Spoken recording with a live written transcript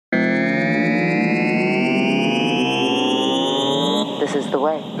This is the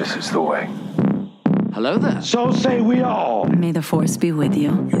way. This is the way. Hello there. So say we all. May the Force be with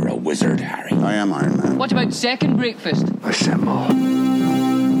you. You're a wizard, Harry. I am Iron Man. What about second breakfast? Assemble.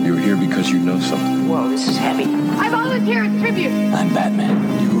 You're here because you know something. Whoa, this is heavy. I volunteer as tribute. I'm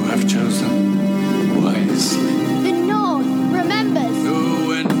Batman. You have chosen wisely. The North remembers.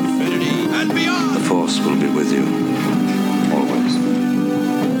 To infinity and beyond. The Force will be with you. Always.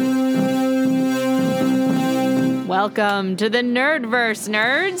 Welcome to the Nerdverse,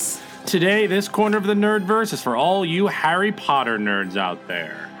 nerds. Today, this corner of the Nerdverse is for all you Harry Potter nerds out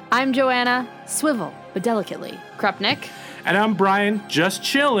there. I'm Joanna, swivel, but delicately, Krupnik. And I'm Brian, just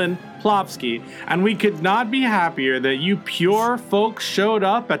chillin', Plopsky. And we could not be happier that you pure folks showed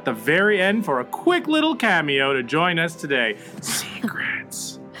up at the very end for a quick little cameo to join us today.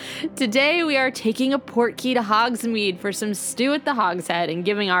 Secrets. Today, we are taking a portkey to Hogsmeade for some stew at the Hogshead and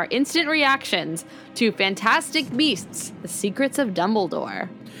giving our instant reactions to Fantastic Beasts, The Secrets of Dumbledore.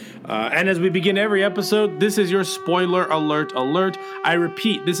 And as we begin every episode, this is your spoiler alert. I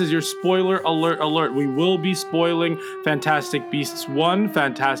repeat, this is your spoiler alert. We will be spoiling Fantastic Beasts 1,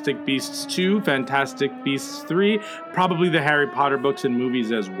 Fantastic Beasts 2, Fantastic Beasts 3, probably the Harry Potter books and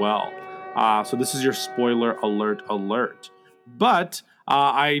movies as well. So this is your spoiler alert. But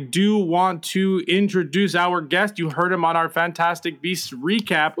I do want to introduce our guest. You heard him on our Fantastic Beasts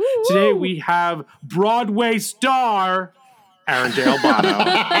recap. Woo-hoo. Today we have Broadway star Aaron Dale Bono.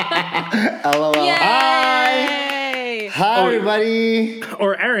 LOL. Yay! Hi, everybody.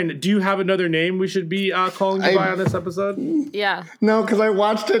 Or Aaron, do you have another name we should be calling you by on this episode? Yeah. No, because I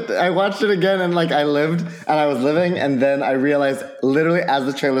watched it again, and I was living, and then I realized literally as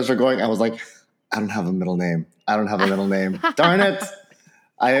the trailers were going, I was like, I don't have a middle name. Darn it.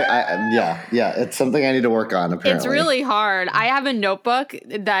 Yeah, it's something I need to work on, apparently. It's really hard. I have a notebook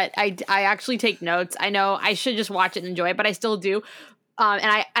that I actually take notes. I know I should just watch it and enjoy it, but I still do.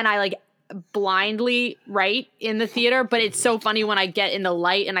 And I like blindly write in the theater, but it's so funny when I get in the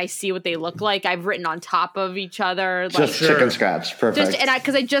light and I see what they look like. I've written on top of each other. Just chicken scratch. Perfect.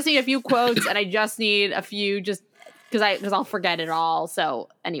 Because I just need a few quotes and I just need a few just because I'll forget it all. So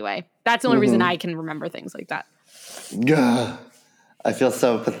anyway, that's the only reason I can remember things like that. Gah. I feel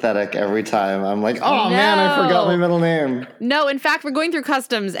so pathetic every time. I'm like, oh man, I forgot my middle name. No, in fact, we're going through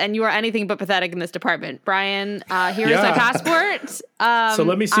customs, and you are anything but pathetic in this department. Brian, here is my passport. So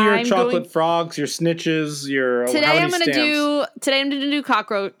let me see your chocolate frogs, your snitches, your today how many I'm going to do stamps?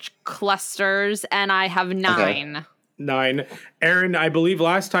 cockroach clusters, and I have 9. Okay. 9. Aaron, I believe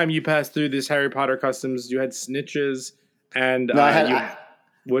last time you passed through this Harry Potter customs, you had snitches, and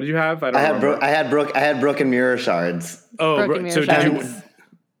what did you have? I had broken mirror shards. Oh, so did you?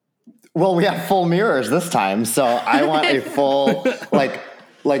 Well, we have full mirrors this time, so I want a full like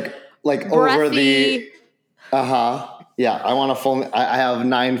over the. Yeah, I want a full. I have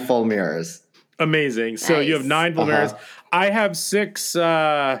 9 full mirrors. Amazing. So you have 9 full mirrors. I have 6.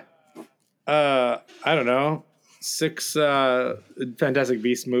 I don't know. 6 Fantastic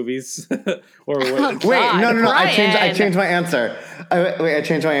Beasts movies, or what? Wait, no! I changed my answer. I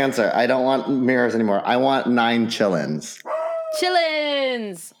changed my answer. I don't want mirrors anymore. I want 9 chillins.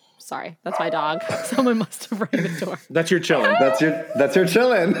 Chillins. Sorry, that's my dog. Someone must have rang the door. That's your chillin. That's your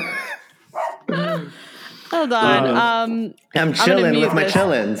chillin. Hold on. I'm chilling with my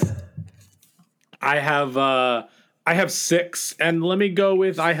chillins. I have 6, and let me go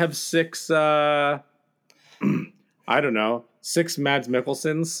with I have 6. I don't know, 6 Mads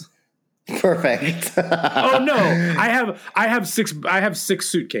Mikkelsens. Perfect. Oh no, I have 6. I have 6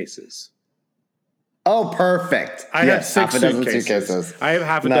 suitcases. Oh, perfect. I have 6 suitcases. I have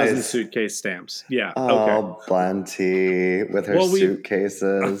half a dozen suitcase stamps. Yeah. Oh, okay. Bunty with her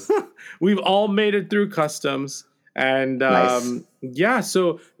suitcases. We've all made it through customs. And yeah,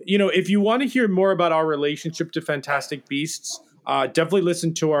 so if you want to hear more about our relationship to Fantastic Beasts, definitely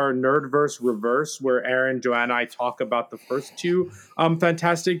listen to our Nerdverse Reverse, where Aaron, Joanna, and I talk about the first 2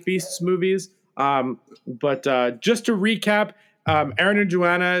 Fantastic Beasts movies. But just to recap, Aaron and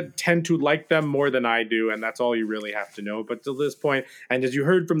Joanna tend to like them more than I do, and that's all you really have to know. But to this point, and as you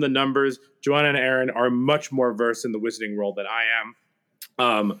heard from the numbers, Joanna and Aaron are much more versed in the Wizarding world than I am.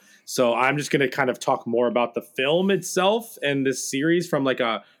 So I'm just going to kind of talk more about the film itself and this series from like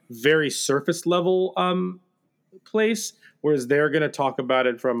a very surface level place, whereas they're going to talk about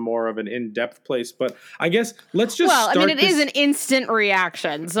it from more of an in-depth place. But I guess let's just start. Well, I mean, it is an instant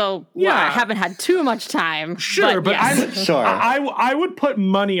reaction, so I haven't had too much time. Sure, but yes. I would put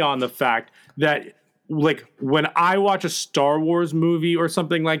money on the fact that like when I watch a Star Wars movie or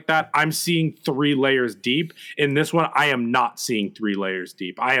something like that, I'm seeing 3 layers deep. In this one, I am not seeing 3 layers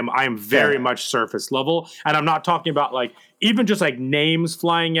deep. I am very much surface level, and I'm not talking about like even just like names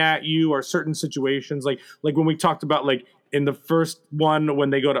flying at you or certain situations like when we talked about like in the first one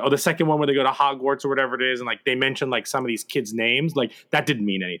when they go to, or the second one when they go to Hogwarts or whatever it is, and like they mention like some of these kids' names, like that didn't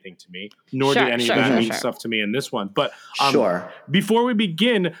mean anything to me, nor did any of that mean stuff to me in this one. But before we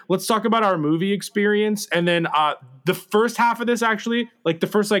begin, let's talk about our movie experience, and then the first half of this, actually, like the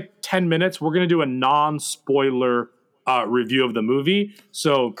first like 10 minutes, we're gonna do a non-spoiler review of the movie.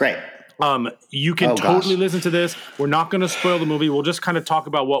 So great. You can totally listen to this. We're not going to spoil the movie. We'll just kind of talk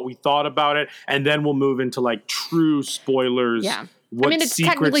about what we thought about it, and then we'll move into like true spoilers. Yeah, I mean it's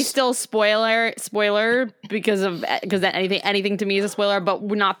technically still spoiler because that anything to me is a spoiler, but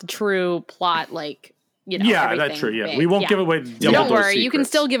we're not the true plot. Like yeah, that's true. Yeah, we won't give away. So don't worry, you can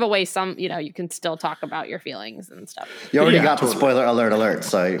still give away some. You can still talk about your feelings and stuff. You already got the spoiler alert,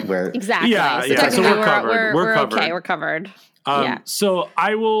 so we're exactly. Yeah. So we're covered. We're covered. Okay, we're covered. So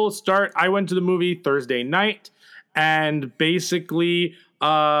I will start. I went to the movie Thursday night, and basically,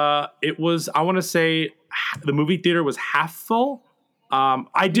 it was, I want to say the movie theater was half full.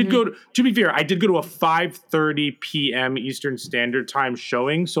 I did go to be fair, I did go to a 5:30 p.m. Eastern Standard Time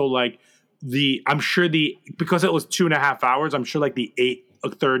showing. So like because it was 2.5 hours, I'm sure like the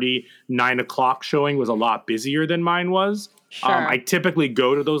 8:30, 9 o'clock showing was a lot busier than mine was. Sure. I typically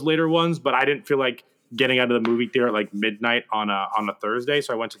go to those later ones, but I didn't feel like getting out of the movie theater at like midnight on a Thursday,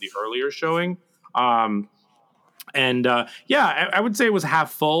 so I went to the earlier showing. I would say it was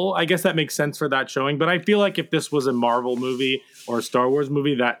half full. I guess that makes sense for that showing, but I feel like if this was a Marvel movie or a Star Wars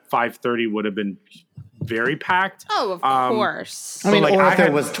movie, that 5:30 would have been very packed. Oh, of course. I mean, like, or if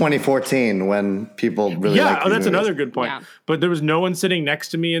it was 2014 when people really liked that's movies. Another good point. Yeah. But there was no one sitting next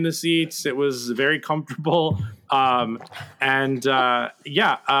to me in the seats. It was very comfortable. There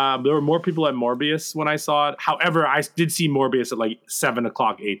were more people at Morbius when I saw it. However, I did see Morbius at like 7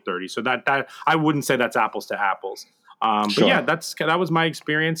 o'clock, 8:30. So that I wouldn't say that's apples to apples. But yeah, that was my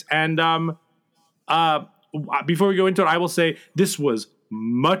experience. And before we go into it, I will say this was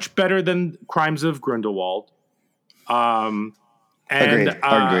much better than Crimes of Grindelwald. Hard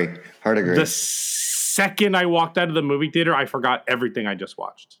agree. The second I walked out of the movie theater, I forgot everything I just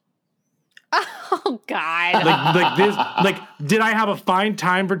watched. Oh God! Did I have a fine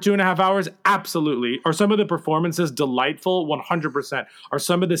time for 2.5 hours? Absolutely. Are some of the performances delightful? 100%. Are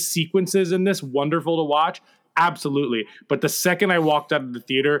some of the sequences in this wonderful to watch? Absolutely. But the second I walked out of the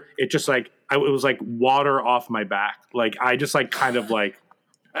theater, it just it was like water off my back. Like I just like kind of like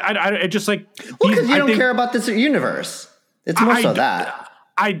it just like because you don't care about this universe. It's more so that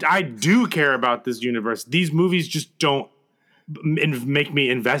I do care about this universe. These movies just don't make me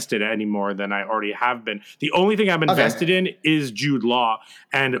invested any more than I already have been. The only thing I'm invested in is Jude Law.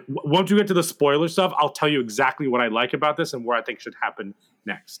 And once we get to the spoiler stuff, I'll tell you exactly what I like about this and where I think should happen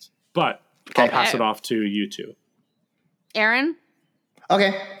next. But I'll pass it off to you two. Aaron?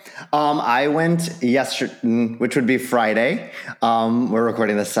 Okay. I went yesterday, which would be Friday. We're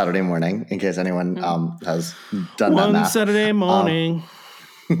recording this Saturday morning, in case anyone has done that math. One Saturday morning.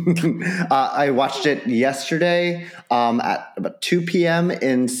 I watched it yesterday at about 2 p.m.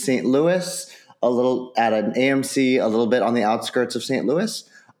 in St. Louis, a little at an AMC, a little bit on the outskirts of St. Louis.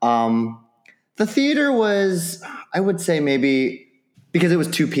 The theater was, I would say maybe, because it was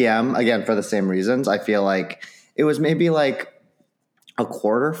 2 p.m., again, for the same reasons, I feel like it was maybe like a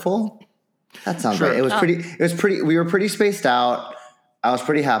quarter full. That sounds right. It was pretty, we were pretty spaced out. I was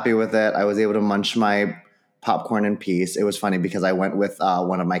pretty happy with it. I was able to munch my popcorn in peace. It was funny because I went with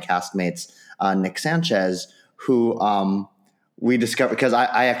one of my castmates, Nick Sanchez, who we discovered, because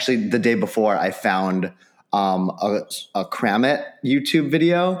I actually, the day before, I found a Cram It YouTube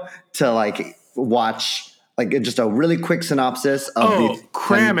video to like watch like just a really quick synopsis of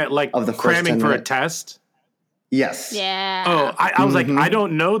Cram It, like of the cramming for a test. Yes. Yeah. Oh, I was like, I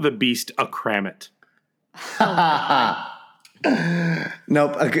don't know the beast, a Cram It.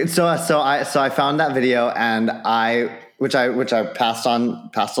 Nope. Okay, so I found that video and which I passed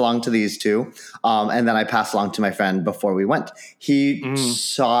along to these two, and then I passed along to my friend before we went. He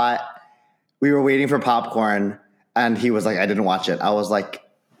saw it. We were waiting for popcorn, and he was like, "I didn't watch it." I was like,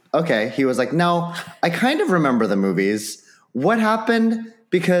 "Okay." He was like, "No, I kind of remember the movies. What happened?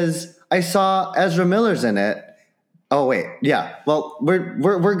 Because I saw Ezra Miller's in it." Oh wait, yeah. Well,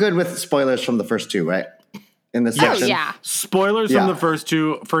 we're good with spoilers from the first two, right? in this section. Oh, yeah. Spoilers from the first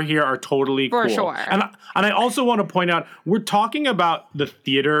two for here are totally For cool. sure. And I also want to point out, we're talking about the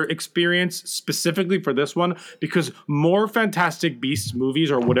theater experience specifically for this one because more Fantastic Beasts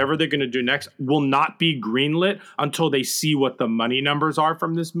movies or whatever they're going to do next will not be greenlit until they see what the money numbers are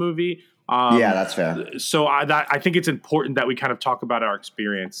from this movie. Yeah, that's fair. So I think it's important that we kind of talk about our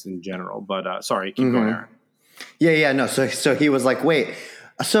experience in general. But sorry, keep going, Aaron. Yeah, no. So he was like, wait.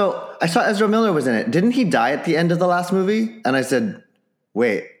 So I saw Ezra Miller was in it. Didn't he die at the end of the last movie? And I said,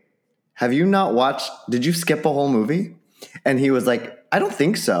 wait, have you not watched? Did you skip a whole movie? And he was like, I don't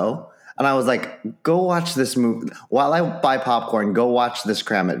think so. And I was like, go watch this movie. While I buy popcorn, go watch this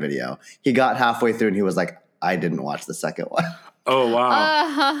Cram It video. He got halfway through and he was like, I didn't watch the second one. Oh,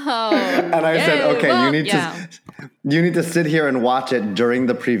 wow. And I said, okay, you need to sit here and watch it during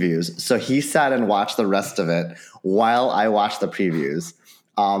the previews. So he sat and watched the rest of it while I watched the previews.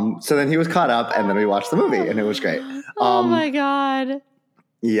 So then he was caught up, and then we watched the movie, and it was great. Oh my God.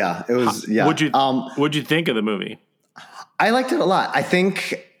 Yeah, it was. Yeah. What'd you think of the movie? I liked it a lot. I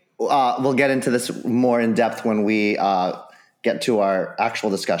think we'll get into this more in depth when we get to our actual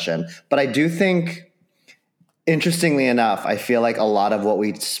discussion. But I do think, interestingly enough, I feel like a lot of what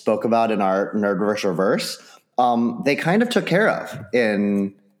we spoke about in our Nerdverse Reverse, they kind of took care of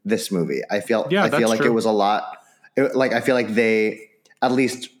in this movie. I feel like it was a lot. I feel like they at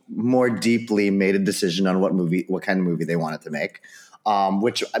least more deeply made a decision on what kind of movie they wanted to make,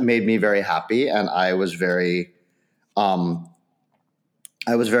 which made me very happy, and I was very taken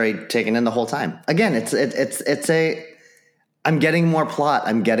in the whole time. Again, I'm getting more plot,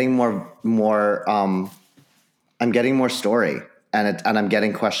 I'm getting more I'm getting more story, and I'm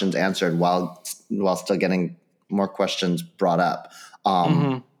getting questions answered while still getting more questions brought up.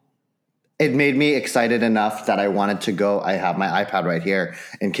 It made me excited enough that I wanted to go. I have my iPad right here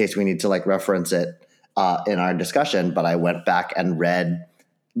in case we need to reference it in our discussion. But I went back and read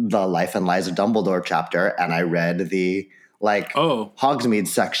the Life and Lies of Dumbledore chapter, and I read the Hogsmeade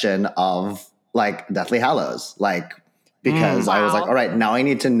section of Deathly Hallows, because I was like, all right, now I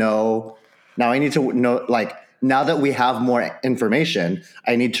need to know. Now that we have more information,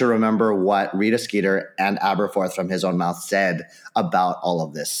 I need to remember what Rita Skeeter and Aberforth from his own mouth said about all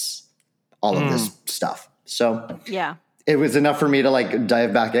of this stuff. So yeah, it was enough for me to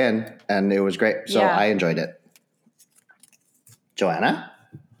dive back in, and it was great. So I enjoyed it. Joanna?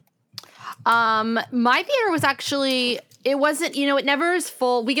 My theater was actually, it wasn't, it never is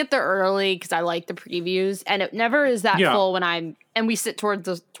full. We get there early because I like the previews, and it never is that full and we sit toward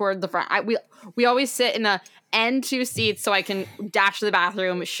the front. We always sit in the end two seats so I can dash to the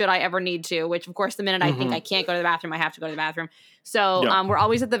bathroom should I ever need to, which of course the minute I think I can't go to the bathroom, I have to go to the bathroom. So we're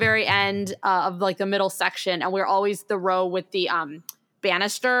always at the very end of the middle section, and we're always the row with the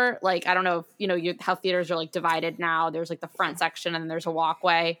banister. I don't know if how theaters are divided now. There's the front section and then there's a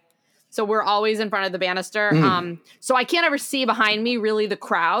walkway. So we're always in front of the banister. So I can't ever see behind me really the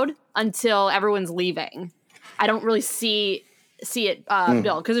crowd until everyone's leaving. I don't really see it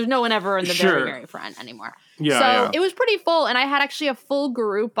build because there's no one ever in the very, very front anymore. It was pretty full, and I had actually a full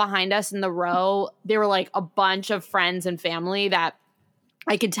group behind us in the row. They were a bunch of friends and family that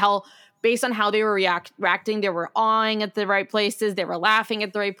I could tell based on how they were reacting. They were awing at the right places. They were laughing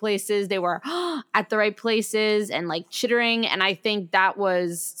at the right places. They were at the right places and chittering. And I think that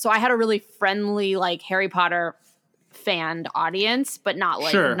was, so I had a really friendly, Harry Potter fan audience, but not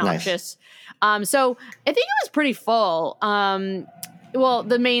obnoxious. Nice. So I think it was pretty full. Well,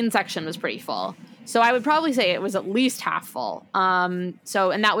 the main section was pretty full. So I would probably say it was at least half full. And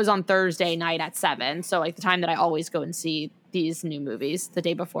that was on Thursday night at 7. So the time that I always go and see these new movies the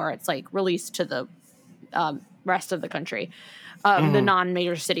day before it's released to the rest of the country, the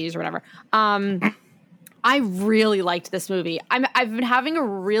non-major cities or whatever. I really liked this movie. I've been having a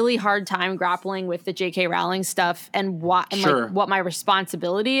really hard time grappling with the J.K. Rowling stuff and what my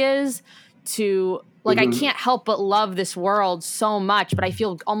responsibility is to I can't help but love this world so much, but I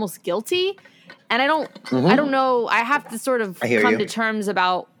feel almost guilty. And I don't know. I have to sort of come to terms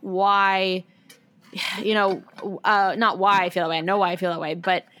about why, not why I feel that way. I know why I feel that way,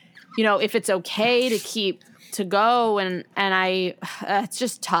 but if it's okay to go and it's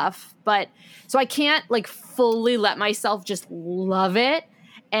just tough. But so I can't fully let myself just love it.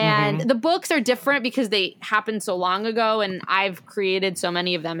 And the books are different because they happened so long ago, and I've created so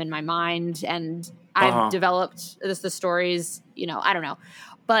many of them in my mind, and I've developed the stories. I don't know.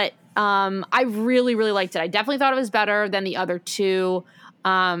 But I really, really liked it. I definitely thought it was better than the other two.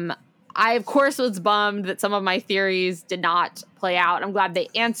 I, of course, was bummed that some of my theories did not play out. I'm glad they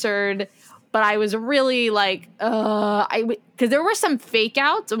answered. But I was really because there were some fake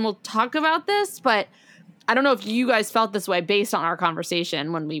outs, and we'll talk about this. But I don't know if you guys felt this way based on our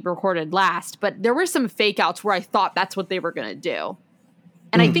conversation when we recorded last, but there were some fake outs where I thought that's what they were going to do.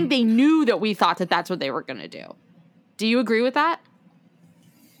 And I think they knew that we thought that that's what they were going to do. Do you agree with that?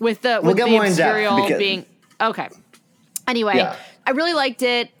 With the Imperial being... Okay. Anyway, I really liked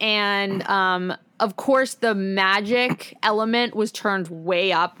it. And of course, the magic element was turned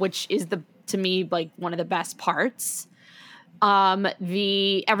way up, which is to me like one of the best parts.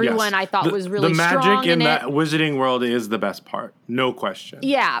 Everyone I thought was really strong in it. The magic in that wizarding world is the best part, no question.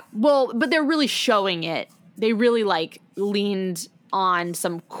 Yeah, well, but they're really showing it. They really like leaned on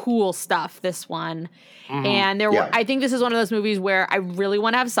some cool stuff this one, and I think this is one of those movies where I really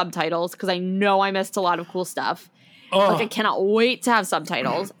want to have subtitles because I know I missed a lot of cool stuff. Like I cannot wait to have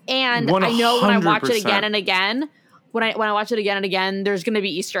subtitles, and 100%. I know when I watch it again and again. When I watch it again and again, there's going to be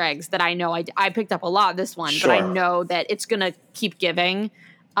Easter eggs that I know I picked up a lot this one, but I know that it's going to keep giving,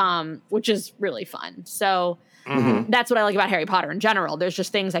 which is really fun. So that's what I like about Harry Potter in general. There's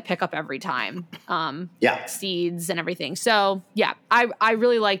just things I pick up every time. Seeds and everything. So yeah, I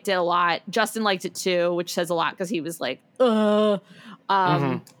really liked it a lot. Justin liked it too, which says a lot because he was like, So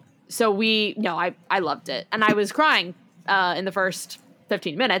I loved it. And I was crying in the first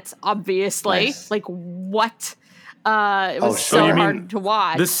 15 minutes, obviously. Nice. Like, what? It was so hard to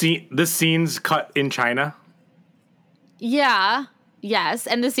watch. The scenes cut in China? Yeah. Yes.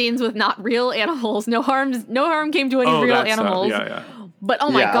 And the scenes with not real animals. No harm came to any real animals. Yeah. But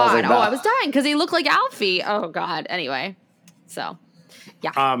oh my God. I was dying because he looked like Alfie. Oh God. Anyway. So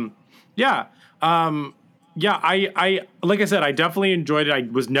yeah. I like I said, I definitely enjoyed it. I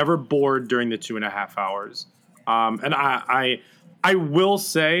was never bored during the 2.5 hours. And I will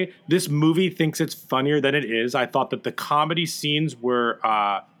say this movie thinks it's funnier than it is. I thought that the comedy scenes were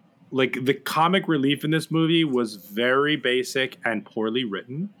the comic relief in this movie was very basic and poorly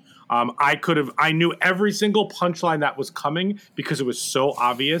written. I knew every single punchline that was coming because it was so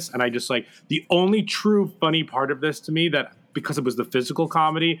obvious. And I just the only true funny part of this to me that because it was the physical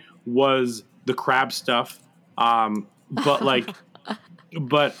comedy was the crab stuff. But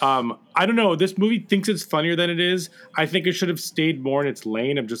I don't know. This movie thinks it's funnier than it is. I think it should have stayed more in its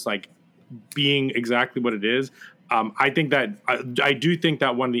lane of just being exactly what it is. I think that I do think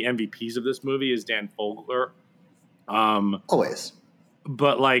that one of the MVPs of this movie is Dan Fogler. Always.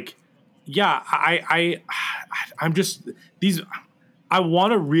 But I'm just these. I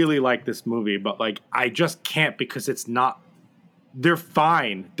want to really like this movie, but I just can't because it's not. They're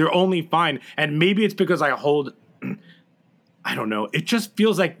fine. They're only fine, and maybe it's because I hold. I don't know. It just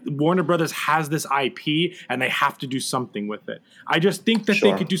feels like Warner Brothers has this IP and they have to do something with it. I just think that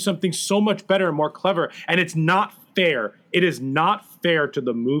they could do something so much better and more clever. And it's not fair. It is not fair to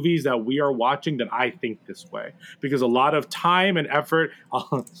the movies that we are watching that I think this way. Because a lot of time and effort,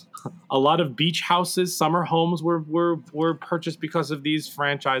 a lot of beach houses, summer homes were purchased because of these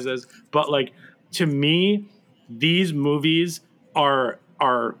franchises. But to me, these movies are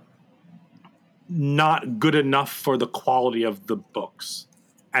not good enough for the quality of the books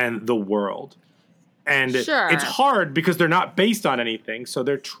and the world. And it's hard because they're not based on anything. So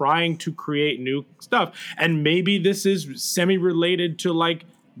they're trying to create new stuff. And maybe this is semi-related to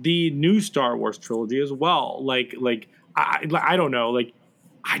the new Star Wars trilogy as well. I don't know.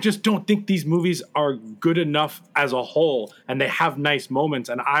 I just don't think these movies are good enough as a whole. And they have nice moments.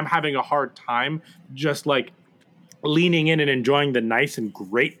 And I'm having a hard time just leaning in and enjoying the nice and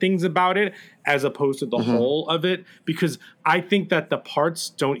great things about it as opposed to the whole of it, because I think that the parts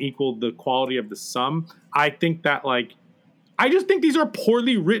don't equal the quality of the sum. I think that I just think these are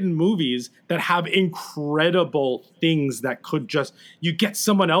poorly written movies that have incredible things that could just, you get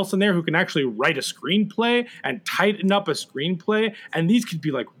someone else in there who can actually write a screenplay and tighten up a screenplay. And these could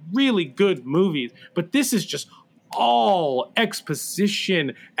be really good movies, but this is just all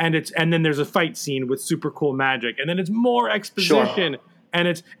exposition, and then there's a fight scene with super cool magic, and then it's more exposition,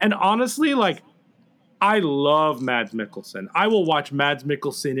 and honestly, I love Mads Mikkelsen. I will watch Mads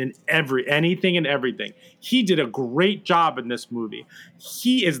Mikkelsen in anything and everything. He did a great job in this movie.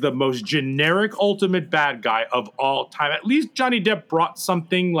 He is the most generic ultimate bad guy of all time. At least Johnny Depp brought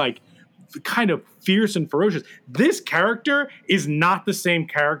something kind of fierce and ferocious. This character is not the same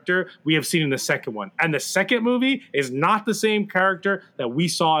character we have seen in the second one. And the second movie is not the same character that we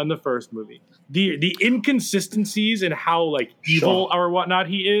saw in the first movie. The inconsistencies in how evil or whatnot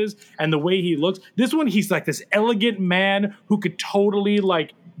he is and the way he looks. This one, he's this elegant man who could totally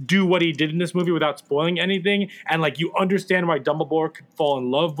do what he did in this movie without spoiling anything. And you understand why Dumbledore could fall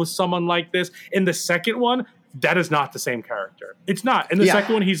in love with someone like this. In the second one, that is not the same character. It's not. In the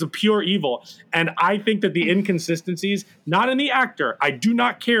second one, he's a pure evil. And I think that the inconsistencies, not in the actor, I do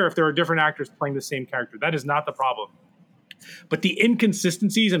not care if there are different actors playing the same character. That is not the problem. But the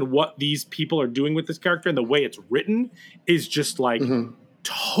inconsistencies in what these people are doing with this character and the way it's written is just like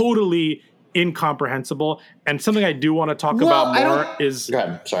totally incomprehensible. And something I do want to talk about more is... Go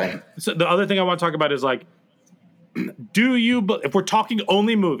ahead. Sorry. So the other thing I want to talk about is like, if we're talking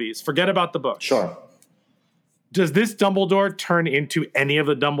only movies, forget about the book. Sure. Does this Dumbledore turn into any of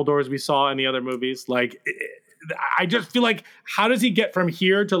the Dumbledores we saw in the other movies? Like, I just feel like, how does he get from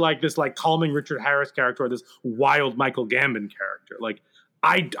here to like this like calming Richard Harris character or this wild Michael Gambon character? Like,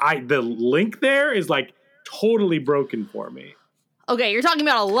 the link there is like totally broken for me. Okay, you're talking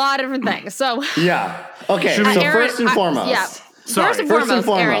about a lot of different things. So yeah. Okay. So Aaron, first and foremost. First and foremost,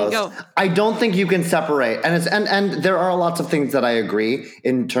 Aaron, go. I don't think you can separate, and there are lots of things that I agree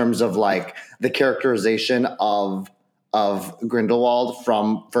in terms of like the characterization of Grindelwald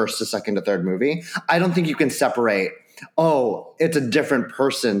from first to second to third movie. I don't think you can separate. Oh, it's a different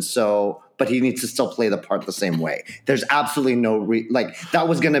person, but he needs to still play the part the same way. There's absolutely no that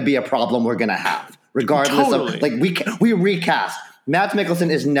was going to be a problem we're going to have, regardless of like we recast. Mads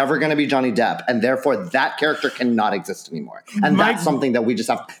Mikkelsen is never going to be Johnny Depp, and therefore that character cannot exist anymore. And that's something that we just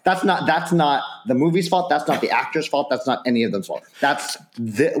have. That's not the movie's fault. That's not the actor's fault. That's not any of them's fault. That's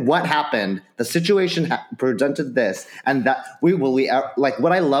what happened. The situation presented this, and that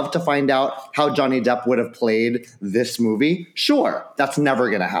would I love to find out how Johnny Depp would have played this movie? Sure, that's never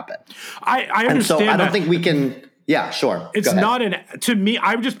going to happen. I understand. And so I don't think we can. Yeah, sure. It's not to me,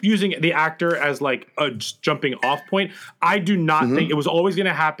 I'm just using the actor as like a jumping off point. I do not think it was always going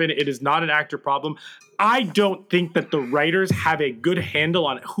to happen. It is not an actor problem. I don't think that the writers have a good handle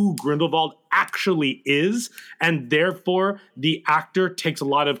on who Grindelwald actually is. And therefore the actor takes a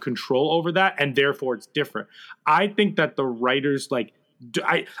lot of control over that. And therefore it's different. I think that the writers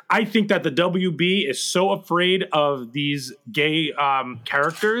I think that the WB is so afraid of these gay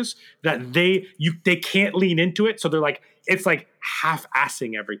characters that they can't lean into it. So they're like, it's like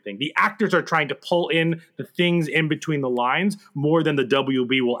half-assing everything. The actors are trying to pull in the things in between the lines more than the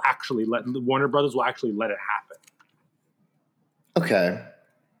WB will actually Warner Brothers will actually let it happen. Okay.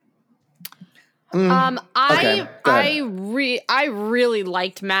 I really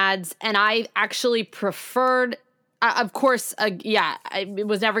liked Mads, and I actually preferred. Of course, it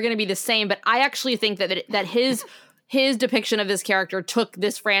was never going to be the same, but I actually think that his depiction of this character took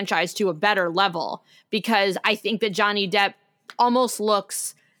this franchise to a better level, because I think that Johnny Depp almost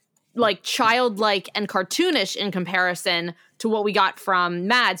looks like childlike and cartoonish in comparison to what we got from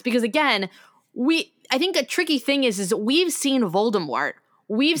Mads. Because again, I think a tricky thing is we've seen Voldemort.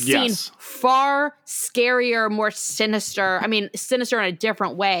 We've seen far scarier, more sinister. I mean, sinister in a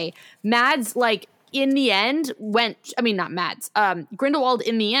different way. Mads, in the end, Grindelwald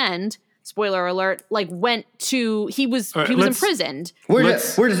in the end, spoiler alert, he was imprisoned. We're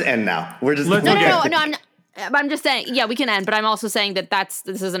just end now. No, I'm just saying, yeah, we can end, but I'm also saying that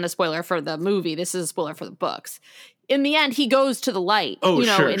this isn't a spoiler for the movie. This is a spoiler for the books. In the end, he goes to the light,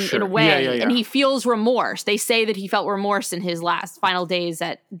 in a way, and he feels remorse. They say that he felt remorse in his final days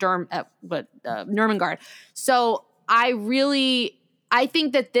at Nurmengard. So I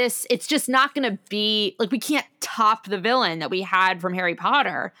think that it's just not going to be, we can't top the villain that we had from Harry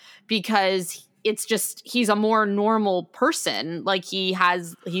Potter, because it's just, he's a more normal person. He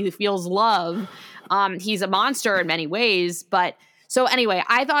feels love. He's a monster in many ways. But so anyway,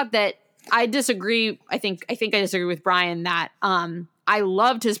 I thought that I disagree. I think I disagree with Brian that I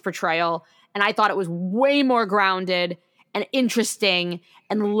loved his portrayal, and I thought it was way more grounded and interesting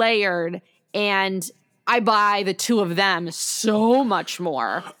and layered, and I buy the two of them so much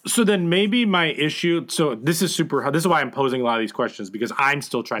more. So then maybe my issue, this is why I'm posing a lot of these questions, because I'm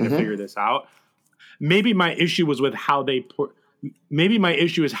still trying to figure this out. Maybe my issue was with how they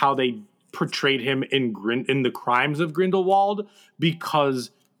portrayed him in the Crimes of Grindelwald,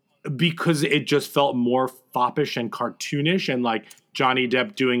 because it just felt more foppish and cartoonish, and like Johnny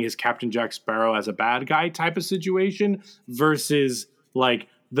Depp doing his Captain Jack Sparrow as a bad guy type of situation, versus like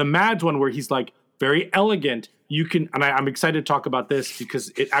the Mads one where he's like very elegant. I'm excited to talk about this because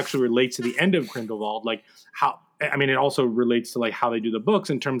it actually relates to the end of Grindelwald. It also relates to like how they do the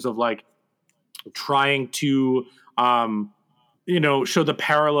books in terms of like trying to, show the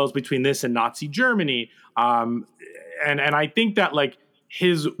parallels between this and Nazi Germany. And I think that like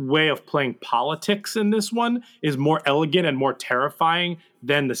his way of playing politics in this one is more elegant and more terrifying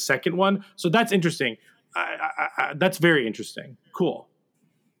than the second one. So that's interesting. That's very interesting. Cool.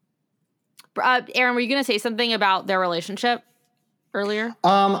 Aaron, were you going to say something about their relationship earlier?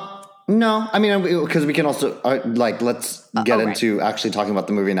 No, I mean, because we can also let's get right. into actually talking about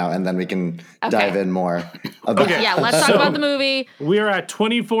the movie now, and then we can dive in more. About Yeah, let's talk about the movie. We are at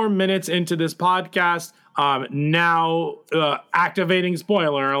 24 minutes into this podcast. Now, activating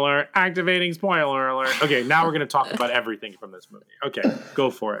spoiler alert. Okay, now we're going to talk about everything from this movie. Okay, go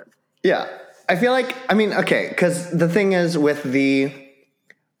for it. Yeah, I feel like, I mean, okay, because the thing is with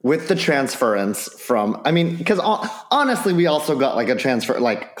the transference from, I mean, because honestly, we also got like a transfer,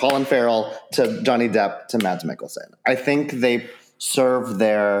 like Colin Farrell to Johnny Depp to Mads Mikkelsen. I think they serve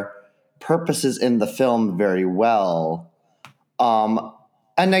their purposes in the film very well.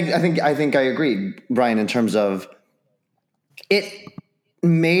 And I think I agree, Brian, in terms of it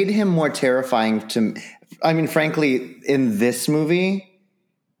made him more terrifying to, I mean, frankly, in this movie,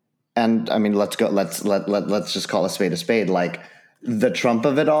 and I mean, let's just call a spade, like the Trump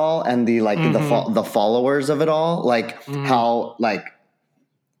of it all and the the followers of it all, like how, like,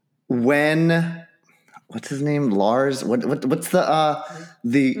 when, what's his name? Lars? What's the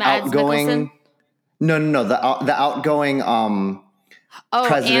Mads outgoing Mikkelsen? No, the outgoing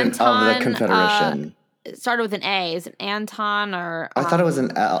president Anton, of the Confederation. It started with an A. Is it Anton or? I thought it was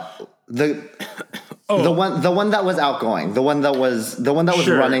an L. The one that was outgoing, the one that was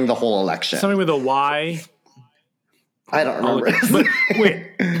Sure. running the whole election. Something with a Y. I don't remember. But wait,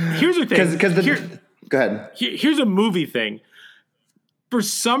 here's the thing. Because go ahead. Here's a movie thing. For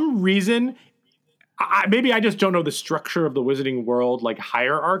some reason, maybe I just don't know the structure of the Wizarding World, like,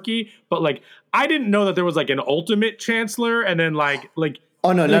 hierarchy, but like I didn't know that there was like an ultimate chancellor and then like.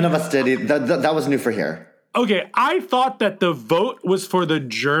 Oh no, none of us did. That was new for here. Okay, I thought that the vote was for the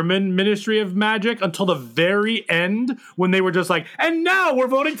German Ministry of Magic until the very end when they were just like, and now we're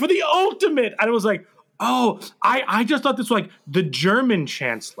voting for the ultimate. And I was like, oh, I just thought this was like the German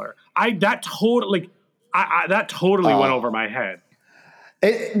chancellor. That totally went over my head.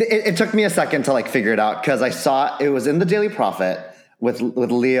 It took me a second to like figure it out because I saw it was in the Daily Prophet with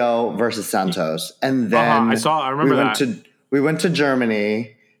Leo versus Santos, and then I remember that. We went to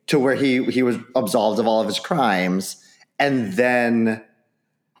Germany to where he was absolved of all of his crimes, and then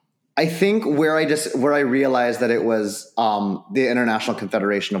I think where I realized that it was the International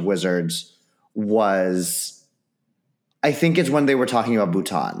Confederation of Wizards was, I think it's when they were talking about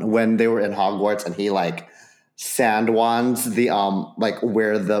Bhutan, when they were in Hogwarts and he like sand wands the like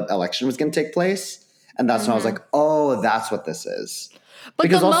where the election was going to take place, and that's when I was like, oh, that's what this is. But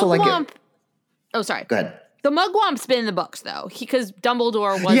because the also Mugwump. like Oh, sorry. go ahead. The Mugwump's been in the books though, because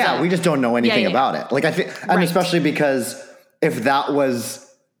Dumbledore was. Yeah, we just don't know anything yeah. about it. Like I think, and Right. especially because if that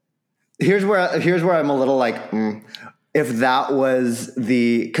was, here's where I'm a little like, if that was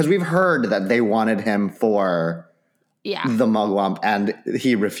because we've heard that they wanted him for the Mugwump and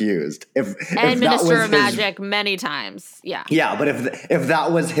he refused. If Minister of Magic many times, yeah. Yeah, but if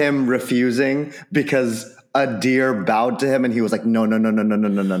that was him refusing because a deer bowed to him and he was like, no. I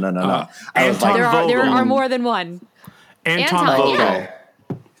was like, There are more than one. Anton Anton, Vogel. yeah.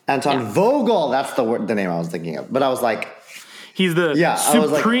 okay. Anton Vogel, that's the name I was thinking of. But I was like, He's the I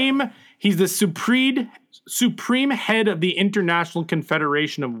was like, he's the supreme head of the International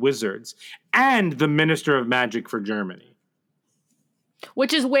Confederation of Wizards and the Minister of Magic for Germany.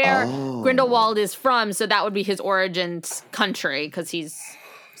 Which is where Grindelwald is from, so that would be his origins country,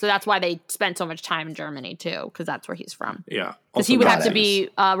 so that's why they spent so much time in Germany too, because that's where he's from. Yeah. Because he would have to be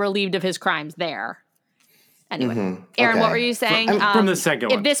relieved of his crimes there. Anyway, Aaron, what were you saying? From the second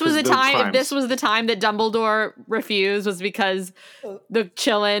one. If this was the time that Dumbledore refused, was because the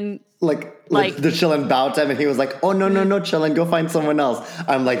Chillin. like the Chillin bowed to him and he was like, oh no, Chillin, go find someone else.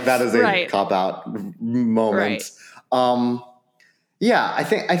 I'm like, that is a cop out moment. Right. Yeah, I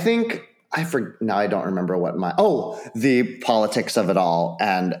think now I don't remember what the politics of it all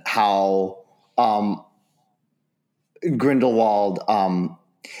and how Grindelwald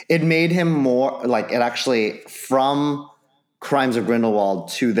it made him more like it actually from Crimes of Grindelwald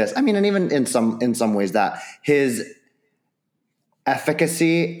to this. I mean, and even in some ways that his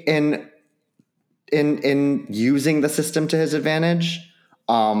efficacy in using the system to his advantage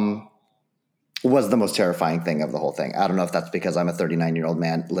was the most terrifying thing of the whole thing. I don't know if that's because I'm a 39-year-old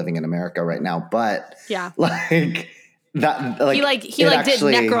man living in America right now, but like that, like he did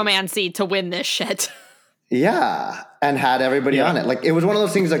necromancy to win this shit. Yeah, and had everybody on it. Like it was one of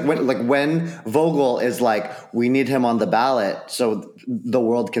those things. Like when Vogel is like, we need him on the ballot so the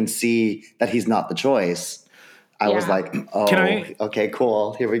world can see that he's not the choice. I was like, okay,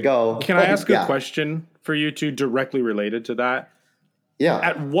 cool. Here we go. Can I ask a question for you two directly related to that? Yeah.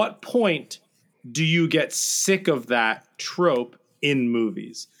 At what point do you get sick of that trope in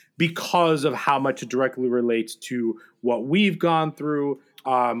movies because of how much it directly relates to what we've gone through,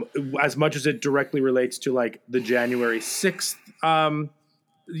 as much as it directly relates to like the January 6th,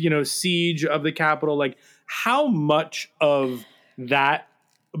 siege of the Capitol, like how much of that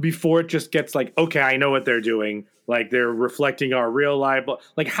before it just gets like, okay, I know what they're doing. Like they're reflecting our real life.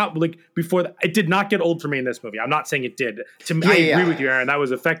 Like how, like before it did not get old for me in this movie. I'm not saying it did. To me, I agree with you, Aaron. That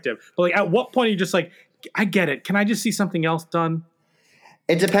was effective. But like, at what point are you just like, I get it. Can I just see something else done?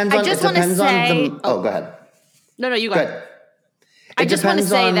 It depends on. Go ahead. No, you go ahead. I just want to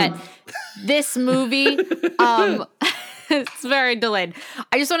say that this movie, it's very delayed.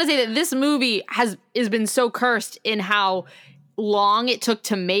 I just want to say that this movie has been so cursed in how long it took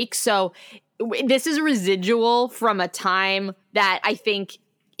to make. So this is a residual from a time that I think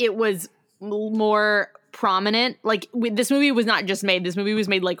it was more prominent. Like this movie was not just made. This movie was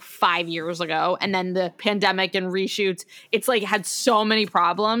made like 5 years ago. And then the pandemic and reshoots, it's like had so many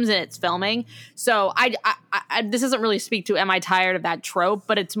problems in its filming. So I this doesn't really speak to, am I tired of that trope?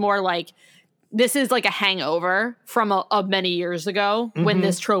 But it's more like, this is like a hangover from many years ago when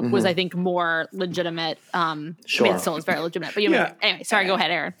this trope was, I think, more legitimate. Sure. I mean, it still is very legitimate. But anyway, sorry, go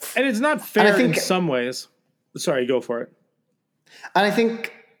ahead, Aaron. And it's not fair in some ways. Sorry, go for it. And I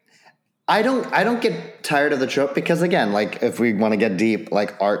think I don't get tired of the trope because, again, like if we want to get deep,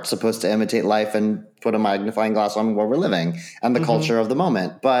 like art's supposed to imitate life and put a magnifying glass on where we're living and the culture of the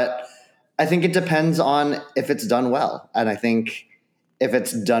moment. But I think it depends on if it's done well. And I think if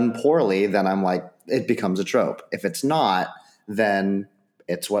it's done poorly, then I'm like, it becomes a trope. If it's not, then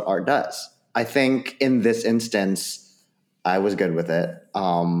it's what art does. I think in this instance, I was good with it.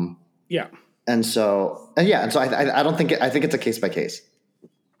 And so I don't think I think it's a case by case.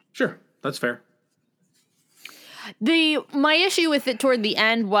 Sure, that's fair. My issue with it toward the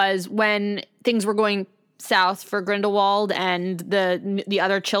end was when things were going south for Grindelwald and the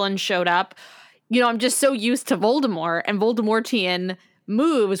other Chillins showed up. I'm just so used to Voldemort and Voldemortian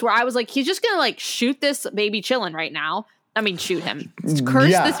moves where I was like, he's just gonna like shoot this baby Chillin right now. I mean, shoot him.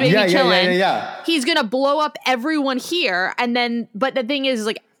 Curse this baby Chillin. Yeah. He's gonna blow up everyone here. And then, but the thing is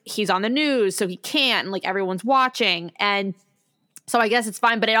like, he's on the news, so he can't, and like everyone's watching. And so I guess it's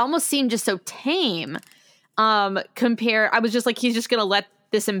fine, but it almost seemed just so tame. I was just like, he's just gonna let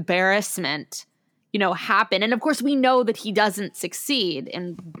this embarrassment, happen. And of course we know that he doesn't succeed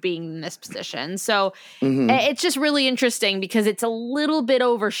in being in this position. So it's just really interesting because it's a little bit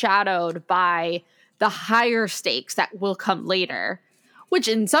overshadowed by the higher stakes that will come later, which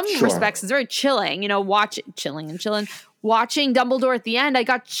in some respects is very chilling, watching Dumbledore at the end. I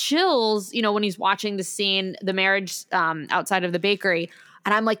got chills, when he's watching the scene, the marriage outside of the bakery.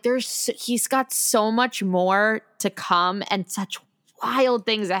 And I'm like, he's got so much more to come and such wild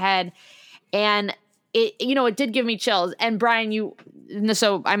things ahead. And it did give me chills. And Brian,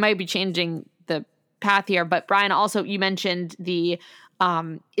 so I might be changing the path here, but Brian, also you mentioned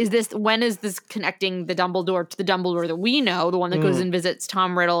when is this connecting the Dumbledore to the Dumbledore that we know, the one that goes and visits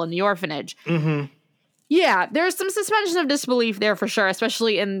Tom Riddle in the orphanage? Yeah, there's some suspension of disbelief there for sure,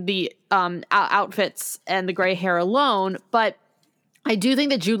 especially in the outfits and the gray hair alone. But I do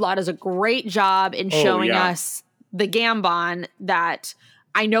think that Jude Law does a great job in showing us the Gambon that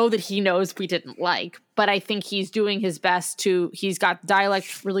I know that he knows we didn't like, but I think he's doing his best he's got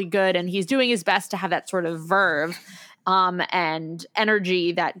dialect really good, and he's doing his best to have that sort of verve and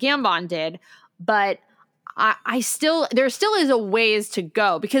energy that Gambon did. But there still is a ways to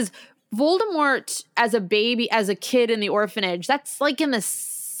go, because Voldemort as a baby, as a kid in the orphanage, that's like in the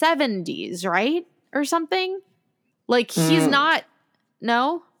 70s, right? Or something? Like he's not,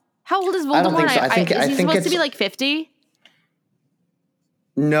 no? How old is Voldemort? I don't think so. Is he supposed to be like 50?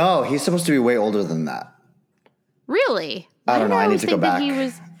 No, he's supposed to be way older than that. Really? I don't know. I need to go back.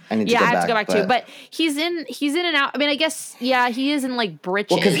 I have to go back too. But he's in and out. I mean, I guess, he is in like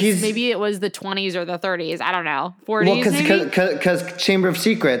breeches. Well, maybe it was the 20s or the 30s. I don't know. 40s because Chamber of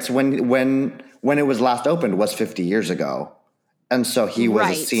Secrets, when it was last opened, was 50 years ago. And so he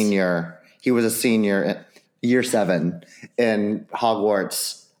was a senior. He was a senior year 7 in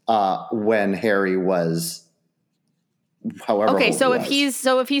Hogwarts when Harry was however old so he was.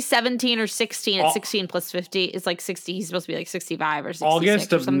 If he's 17 or 16, it's 16 plus 50 is like 60. He's supposed to be like 65 or 66.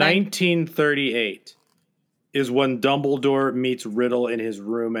 August of 1938 is when Dumbledore meets Riddle in his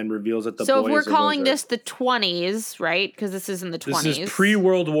room and reveals that the boy is a wizard. So if we're calling this the 20s, right? Because this is in the 20s. This is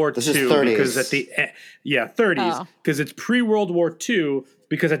pre-World War II. This is 30s. Because at the 30s. Because it's pre-World War II.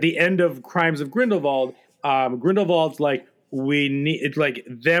 Because at the end of Crimes of Grindelwald, Grindelwald's like, we need it's like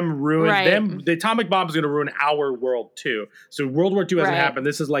them ruin them. The atomic bomb is going to ruin our world too. So World War II hasn't happened.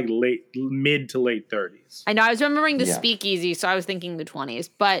 This is like mid to late 30s. I know. I was remembering the Speakeasy, so I was thinking the 20s.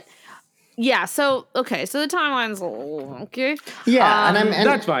 But Yeah, so the timeline's a little wonky. Yeah, and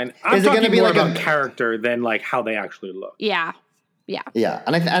that's fine. I'm is it talking gonna be more like about character than like how they actually look. Yeah. Yeah,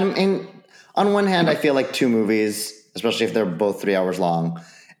 and on one hand, I feel like 2 movies, especially if they're both 3 hours long,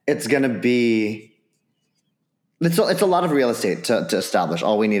 it's gonna be it's a lot of real estate to establish.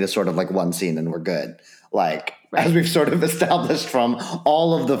 All we need is sort of like one scene, and we're good. Like as we've sort of established from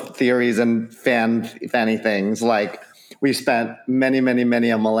all of the theories and fanny things, like we spent many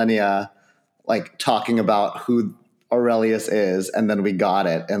a millennia like talking about who Aurelius is, and then we got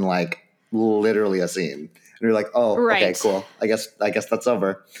it in like literally a scene. And you're like, oh, okay, cool. I guess that's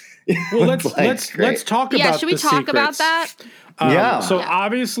over. Well, let's talk about should we talk about that? So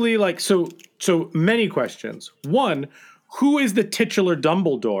obviously, like, so many questions. One, who is the titular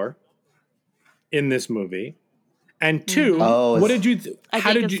Dumbledore in this movie? And two, what did you?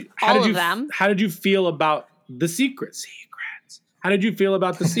 How did you feel about the secrets? How did you feel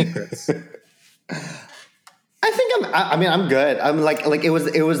about the secrets? I think I'm good. I'm like it was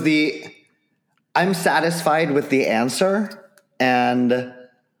I'm satisfied with the answer and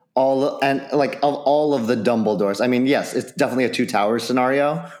all of the Dumbledores. I mean, yes, it's definitely a 2 towers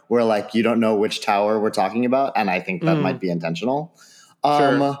scenario where like you don't know which tower we're talking about, and I think that might be intentional.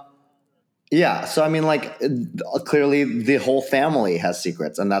 Sure. Yeah, so I mean, like clearly the whole family has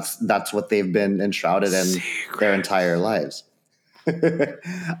secrets, and that's what they've been enshrouded in their entire lives. And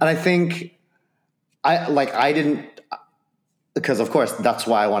I think I didn't, because of course that's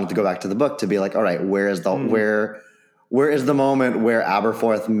why I wanted to go back to the book to be like, all right, where is the moment where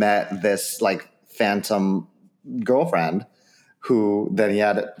Aberforth met this like phantom girlfriend who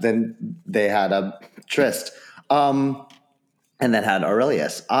then they had a tryst, and then had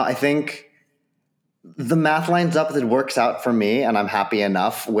Aurelius. I think the math lines up, it works out for me, and I'm happy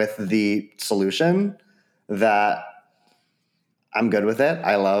enough with the solution that I'm good with it.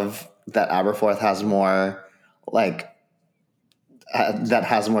 I love that Aberforth has more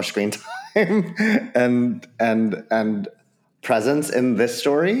has more screen time and presence in this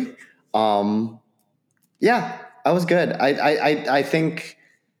story. Yeah, I was good. I think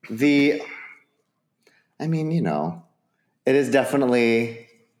it is definitely,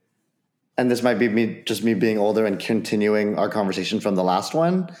 and this might be me being older and continuing our conversation from the last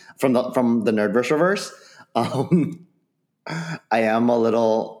one, from the Nerdverse reverse. I am a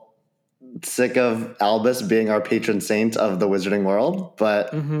little sick of Albus being our patron saint of the wizarding world,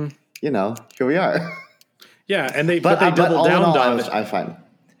 but here we are. Yeah, and they doubled down on it. I'm fine.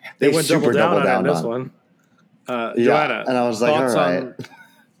 They went double down on this one. Joanna, and I was like, all right. On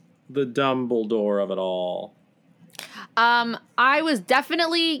the Dumbledore of it all. I was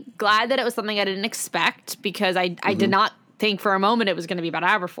definitely glad that it was something I didn't expect, because I did not think for a moment it was going to be about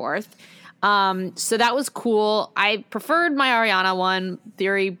Aberforth. So that was cool. I preferred my Ariana one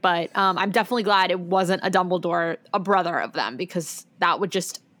theory, but I'm definitely glad it wasn't a Dumbledore, a brother of them, because that would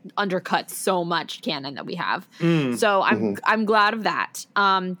just undercut so much canon that we have. So I'm glad of that.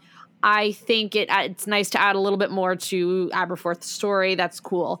 I think it's nice to add a little bit more to Aberforth's story. That's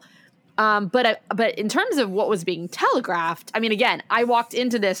cool. But in terms of what was being telegraphed, I mean, again, I walked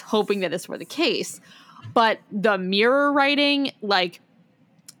into this hoping that this were the case, but the mirror writing, like,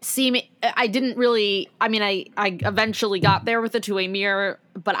 I didn't really, I mean, I eventually got there with the 2-way mirror,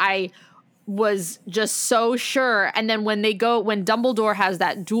 but I was just so sure. And then when Dumbledore has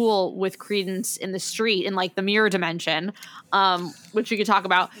that duel with Credence in the street in like the mirror dimension, which we could talk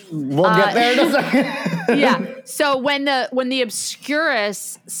about. We'll get there in a second. Yeah. So when the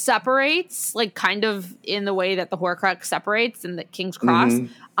Obscurus separates, like kind of in the way that the Horcrux separates in the King's Cross,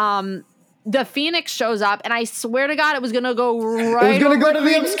 the Phoenix shows up, and I swear to God, it was gonna go right. It was gonna go to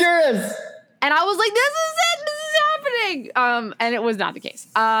the Obscurus, and I was like, "This is it. This is happening." And it was not the case.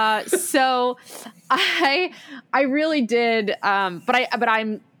 So I really did. But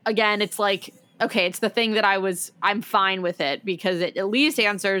I'm again. It's like, okay, it's the thing that I'm fine with it, because it at least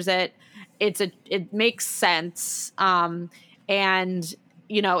answers it. It makes sense. And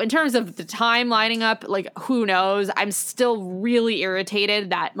in terms of the time lining up, like, who knows? I'm still really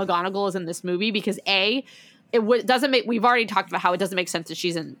irritated that McGonagall is in this movie, because doesn't make. We've already talked about how it doesn't make sense that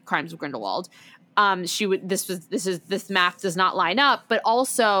she's in Crimes of Grindelwald. This math does not line up, but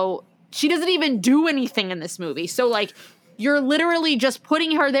also she doesn't even do anything in this movie. So like, you're literally just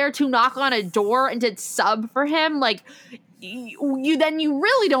putting her there to knock on a door and to sub for him. Like, you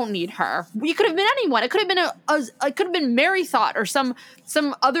really don't need her. You could have been anyone. It could have been it could have been Mary Thought or some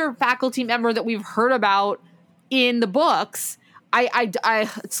other faculty member that we've heard about in the books.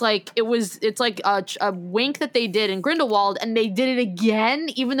 It's like a wink that they did in Grindelwald, and they did it again,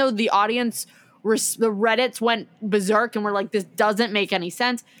 even though the audience the Reddits went berserk and were like, this doesn't make any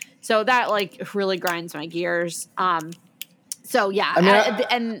sense. So that like really grinds my gears. So yeah,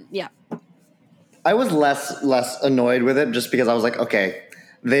 I mean, yeah. I was less annoyed with it just because I was like, okay,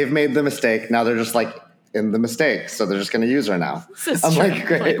 they've made the mistake. Now they're just like in the mistake, so they're just going to use her now. I'm like,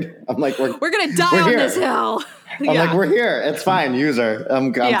 great. I'm like, we're going to die on this hill. I'm like, we're here. It's fine. Use her.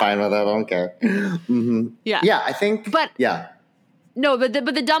 I'm fine with it. I don't care. Mm-hmm. Yeah. I think. But yeah. No, but the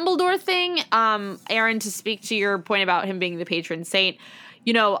Dumbledore thing, Aaron, to speak to your point about him being the patron saint,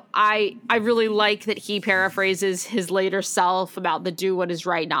 you know, I really like that he paraphrases his later self about the do what is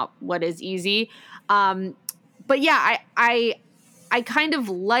right, not what is easy. But yeah, I kind of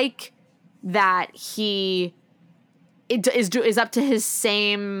like that he is up to his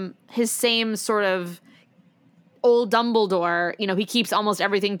same sort of old Dumbledore. You know, he keeps almost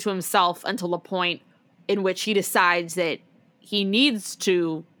everything to himself until the point in which he decides that he needs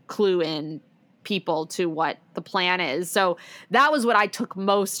to clue in people to what the plan is. So that was what I took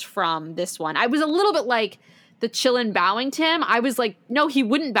most from this one. I was a little bit like the Chillin bowing to him. I was like, no, he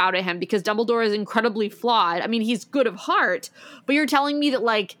wouldn't bow to him because Dumbledore is incredibly flawed. I mean, he's good of heart, but you're telling me that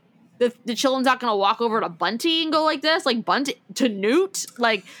like the Chillin's not going to walk over to Bunty and go like this, like Bunty to Newt.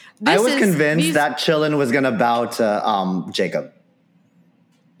 Like I was convinced that Chillin was going to bow to Jacob.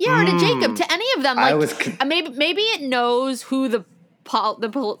 Yeah, or to Jacob, to any of them. Like, maybe it knows who the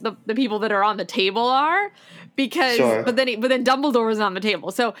people that are on the table are, because but then Dumbledore was on the table.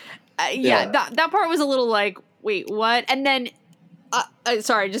 So that part was a little like, wait, what? And then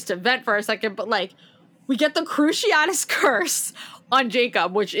sorry, just to vent for a second, but like we get the Cruciatus curse on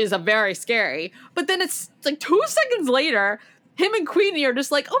Jacob, which is a very scary. But then it's like 2 seconds later, him and Queenie are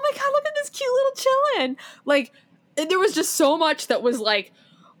just like, oh my god, look at this cute little Chillin. Like there was just so much that was like,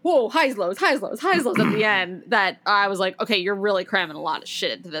 whoa, highs, lows at the end that I was like, okay, you're really cramming a lot of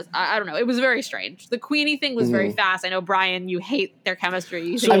shit into this. I don't know. It was very strange. The Queenie thing was very fast. I know, Brian, you hate their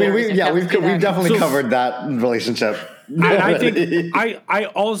chemistry. I mean, we've definitely covered that relationship. And I think I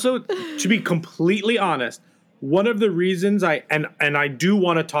also, to be completely honest, one of the reasons I do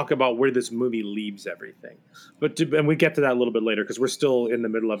want to talk about where this movie leaves everything, and we get to that a little bit later because we're still in the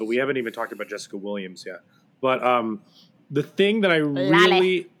middle of it. We haven't even talked about Jessica Williams yet, but the thing that I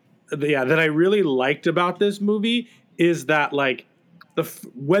really liked about this movie is that like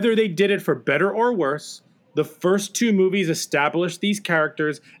whether they did it for better or worse, the first 2 movies established these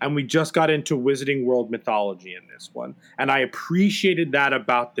characters, and we just got into Wizarding World mythology in this one. And I appreciated that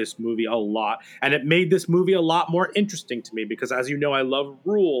about this movie a lot. And it made this movie a lot more interesting to me because, as you know, I love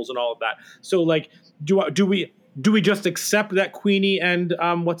rules and all of that. So, like, do we just accept that Queenie and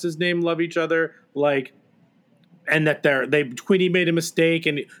what's his name love each other? Like, and that Queenie made a mistake,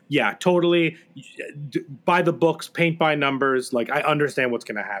 and yeah, totally by the books, paint by numbers. Like, I understand what's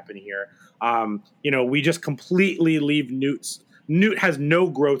going to happen here. You know, we just completely leave Newt has no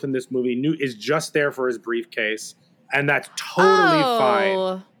growth in this movie. Newt is just there for his briefcase, and that's totally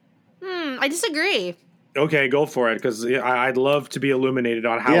fine. I disagree. Okay, go for it, because I'd love to be illuminated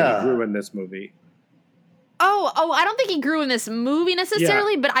on how he grew in this movie. Oh, I don't think he grew in this movie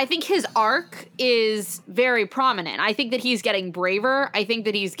necessarily, but I think his arc is very prominent. I think that he's getting braver. I think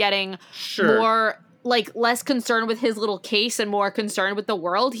that he's getting more, like, less concerned with his little case and more concerned with the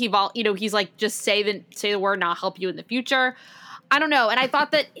world. He's like, just say the word and I'll help you in the future. I don't know. And I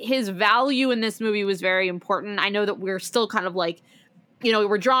thought that his value in this movie was very important. I know that we're still kind of like, you know,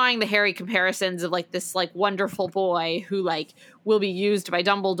 we're drawing the Harry comparisons of like this like wonderful boy who like will be used by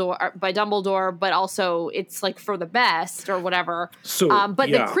Dumbledore, but also it's like for the best or whatever. So,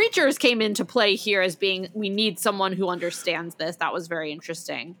 the creatures came into play here as being, we need someone who understands this. That was very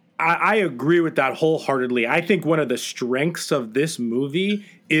interesting. I agree with that wholeheartedly. I think one of the strengths of this movie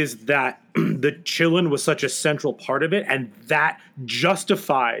is that the Chillin was such a central part of it, and that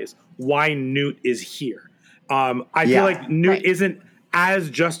justifies why Newt is here. I feel like Newt isn't as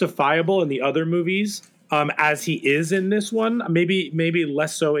justifiable in the other movies as he is in this one. Maybe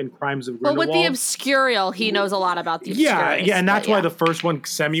less so in Crimes of Grindelwald. But with the Obscurial, he knows a lot about the Obscurial. Yeah, and that's why the first one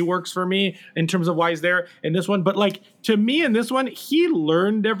semi-works for me in terms of why he's there in this one. But like, to me in this one, he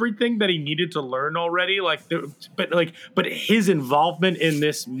learned everything that he needed to learn already. But his involvement in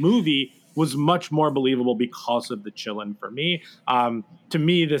this movie was much more believable because of the Chillin for me. To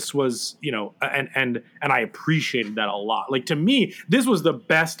me, this was, you know, and I appreciated that a lot. Like, to me, this was the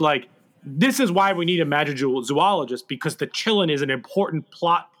best, like, this is why we need a magic zoologist, because the Chillin is an important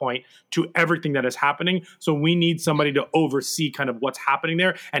plot point to everything that is happening. So we need somebody to oversee kind of what's happening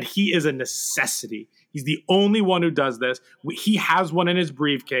there. And he is a necessity. He's the only one who does this. He has one in his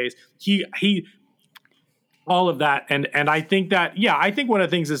briefcase. all of that. And I think that, I think one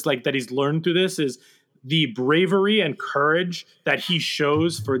of the things is like that he's learned through this is the bravery and courage that he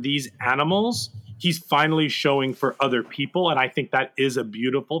shows for these animals. He's finally showing for other people. And I think that is a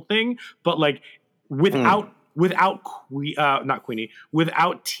beautiful thing. But like without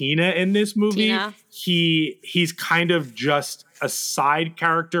Tina in this movie, he's kind of just a side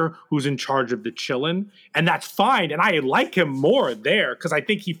character who's in charge of the chillin', and that's fine. And I like him more there because I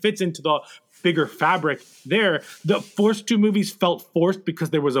think he fits into the bigger fabric there. The first two movies felt forced because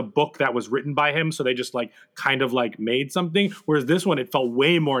there was a book that was written by him, so they just like kind of like made something. Whereas this one, it felt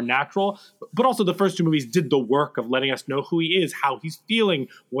way more natural. But also the first two movies did the work of letting us know who he is, how he's feeling,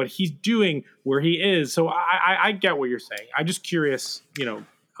 what he's doing, where he is. So I get what you're saying. I'm just curious,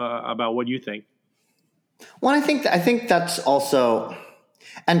 about what you think. Well, I think that's also,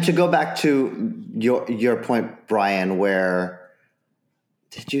 and to go back to your point, Brian, where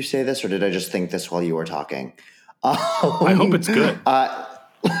did you say this or did I just think this while you were talking? I hope it's good.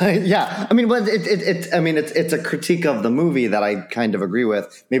 Yeah, I mean, but it's a critique of the movie that I kind of agree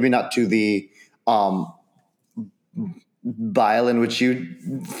with. Maybe not to the bile in which you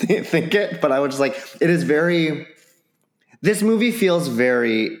think it, but I was just like, it is very. This movie feels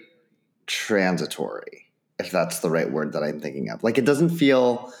very transitory, if that's the right word that I'm thinking of. Like, it doesn't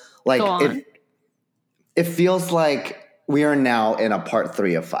feel like it feels like we are now in a part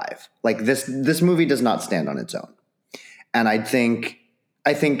 3 of 5. Like this movie does not stand on its own. And I think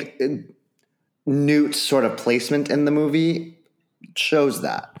Newt's sort of placement in the movie shows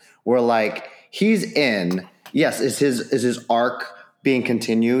that. Where like he's in, yes, is his arc being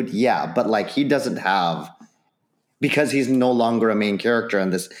continued? Yeah, but like he doesn't have, because he's no longer a main character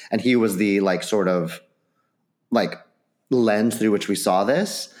in this, and he was the like sort of like lens through which we saw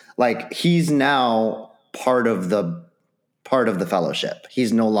this. Like he's now part of the Fellowship.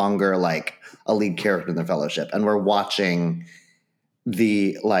 He's no longer like a lead character in the Fellowship, and we're watching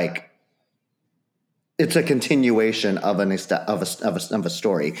the like. It's a continuation of a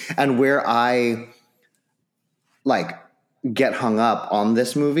story, and where I like get hung up on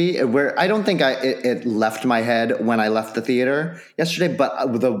this movie, where I don't think it left my head when I left the theater yesterday.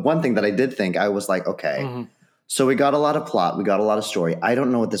 But the one thing that I did think, I was like, okay, so we got a lot of plot, we got a lot of story. I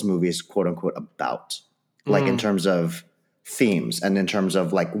don't know what this movie is quote unquote about, like in terms of themes and in terms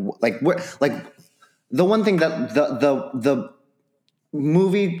of like the one thing that the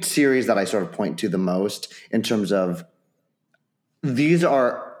movie series that I sort of point to the most in terms of these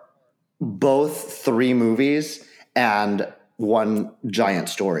are both 3 movies and one giant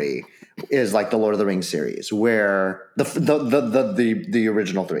story is like the Lord of the Rings series, where the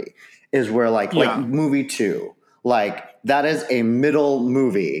original 3 is where like movie 2, like that is a middle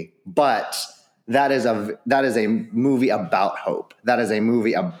movie, but that is a movie about hope. That is a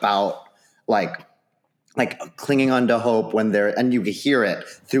movie about like clinging on to hope when they're, and you can hear it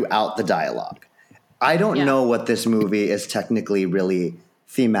throughout the dialogue. I don't know what this movie is technically really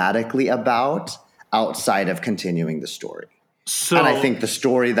thematically about outside of continuing the story. So, and I think the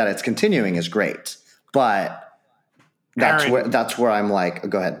story that it's continuing is great, but that's where I'm like,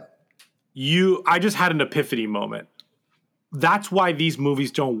 go ahead. I just had an epiphany moment. That's why these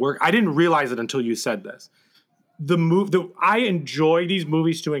movies don't work. I didn't realize it until you said this. I enjoy these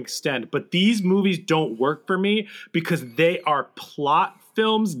movies to an extent, but these movies don't work for me because they are plot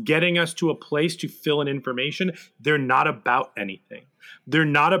films getting us to a place to fill in information. They're not about anything. They're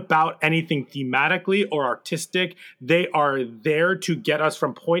not about anything thematically or artistic. They are there to get us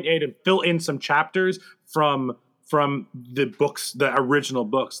from point A to fill in some chapters from the books, the original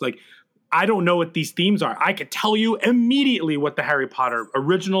books. Like, I don't know what these themes are. I could tell you immediately what the Harry Potter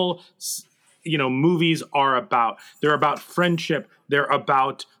original movies are about. They're about friendship. They're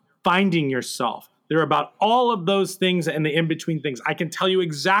about finding yourself. They're about all of those things and the in-between things. I can tell you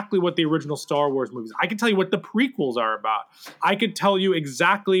exactly what the original Star Wars movies. I can tell you what the prequels are about. I could tell you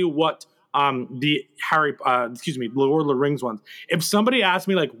exactly what the Lord of the Rings ones. If somebody asked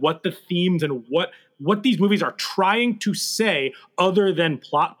me like what the themes and what these movies are trying to say other than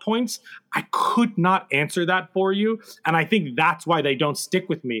plot points, I could not answer that for you. And I think that's why they don't stick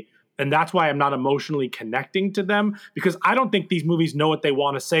with me. And that's why I'm not emotionally connecting to them, because I don't think these movies know what they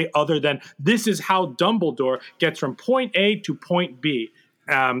want to say other than this is how Dumbledore gets from point A to point B.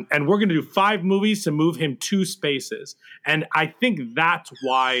 And we're going to do 5 movies to move him 2 spaces. And I think that's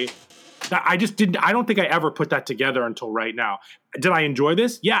why I don't think I ever put that together until right now. Did I enjoy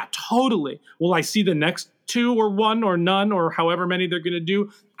this? Yeah, totally. Will I see the next 2 or 1 or none or however many they're going to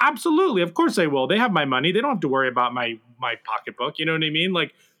do? Absolutely. Of course they will. They have my money. They don't have to worry about my pocketbook. You know what I mean?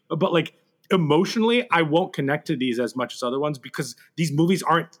 But emotionally, I won't connect to these as much as other ones because these movies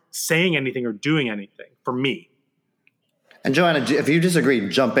aren't saying anything or doing anything for me. And Joanna, if you disagree,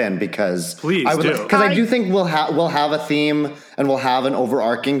 jump in because Please do. Because I do think we'll have a theme and we'll have an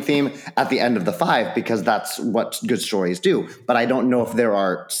overarching theme at the end of the 5 because that's what good stories do. But I don't know if there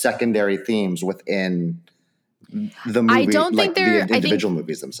are secondary themes within the movie. I don't think the individual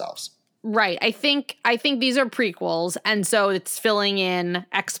movies themselves. Right. I think these are prequels, and so it's filling in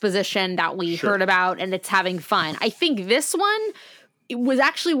exposition that we heard about, and it's having fun. I think this one was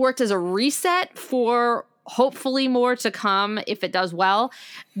actually worked as a reset for hopefully more to come if it does well.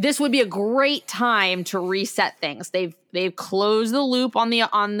 This would be a great time to reset things. They've closed the loop on the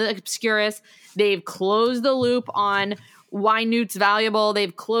Obscurus. They've closed the loop on why Newt's valuable.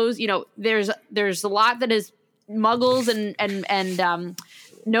 They've closed, there's a lot that is muggles and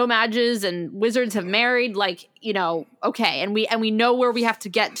no mages and wizards have married, okay, and we know where we have to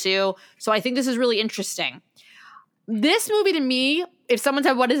get to. So I think this is really interesting. This movie to me, if someone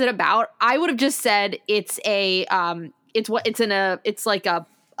said what is it about, I would have just said it's like a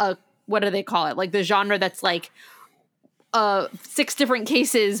what do they call it? Like the genre that's like 6 different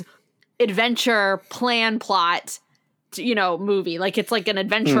cases, adventure, plan, plot, movie. Like it's like an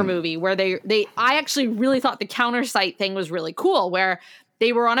adventure movie where I actually really thought the Countersight thing was really cool, where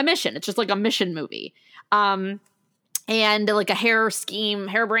they were on a mission. It's just like a mission movie. And like a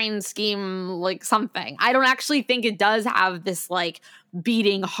harebrained scheme, like something. I don't actually think it does have this like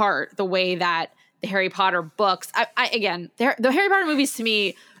beating heart the way that the Harry Potter books. Again, the Harry Potter movies to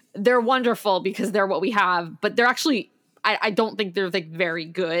me, they're wonderful because they're what we have, but they're actually, I don't think they're like very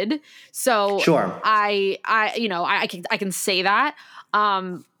good. So sure, I can say that.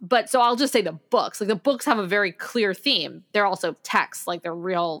 But so I'll just say the books. Like the books have a very clear theme. They're also text, like they're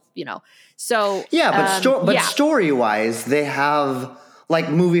real, So yeah, but story-wise, they have like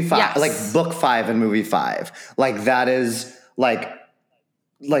movie 5, like book 5 and movie 5. Like that is like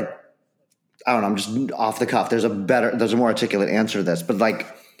I don't know. I'm just off the cuff. There's a more articulate answer to this, but like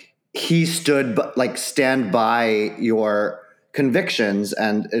he stand by your convictions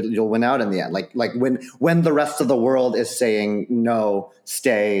and you'll win out in the end. Like when the rest of the world is saying no,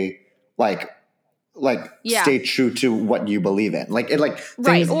 stay stay true to what you believe in.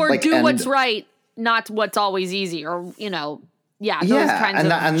 Right. Or do what's right, not what's always easy, or those kinds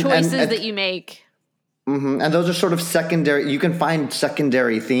of choices that you make. Mm-hmm. And those are sort of secondary. You can find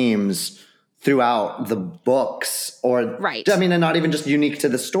secondary themes throughout the books, and not even just unique to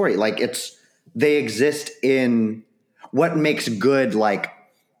the story. Like they exist in what makes good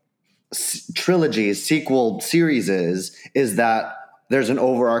trilogies, sequel series is that there's an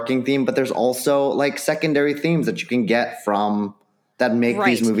overarching theme, but there's also like secondary themes that you can get from that make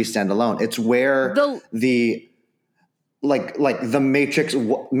these movies stand alone. It's where the Matrix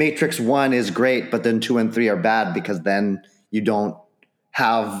 1 is great, but then 2 and 3 are bad because then you don't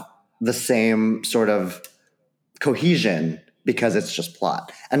have the same sort of cohesion because it's just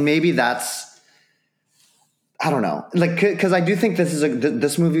plot. And maybe that's, I don't know, because I do think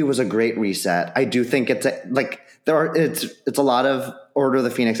this movie was a great reset. I do think it's a lot of Order of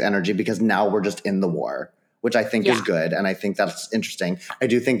the Phoenix energy because now we're just in the war, which I think is good, and I think that's interesting. I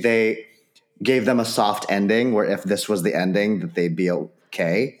do think they gave them a soft ending where if this was the ending, that they'd be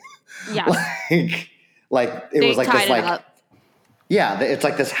okay. Yeah, was like this, like it's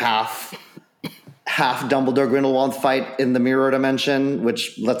like this half Dumbledore Grindelwald fight in the mirror dimension,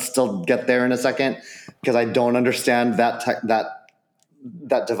 which let's still get there in a second because I don't understand that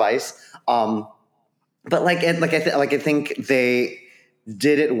device. But I think they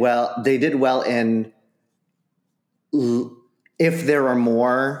did it well. They did well in if there are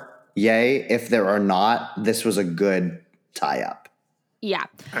more, yay. If there are not, this was a good tie-up. Yeah.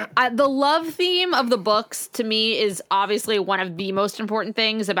 The love theme of the books to me is obviously one of the most important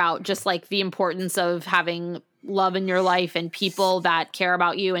things about just like the importance of having love in your life and people that care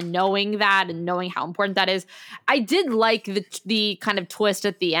about you and knowing that and knowing how important that is. I did like the kind of twist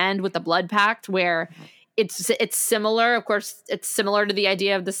at the end with the blood pact where it's similar. Of course, it's similar to the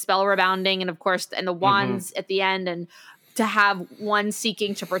idea of the spell rebounding and of course, and the wands at the end, and to have one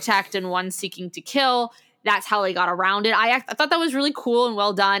seeking to protect and one seeking to kill. That's how they got around it. I thought that was really cool and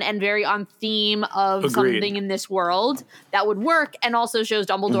well done and very on theme of something in this world that would work and also shows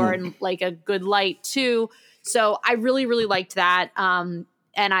Dumbledore in like a good light too. So I really, really liked that.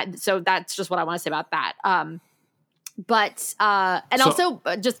 So that's just what I want to say about that. Also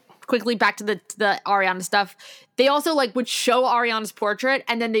just quickly back to the Ariana stuff. They also like would show Ariana's portrait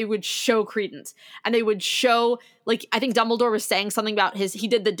and then they would show Credence and they would show like, I think Dumbledore was saying something about he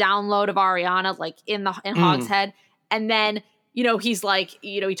did the download of Ariana like in Hogshead. And then, he's like,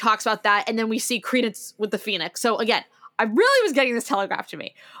 he talks about that. And then we see Credence with the Phoenix. So again, I really was getting this telegraphed to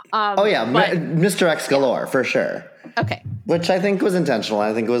me. Oh yeah, Mr. X galore for sure. Okay. Which I think was intentional.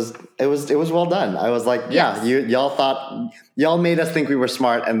 I think it was well done. I was like, yeah, y'all made us think we were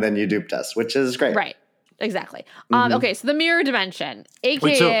smart, and then you duped us, which is great. Right. Exactly. Okay, so the mirror dimension, aka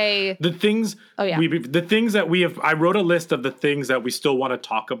Wait, so the things. Oh yeah. The things that we have. I wrote a list of the things that we still want to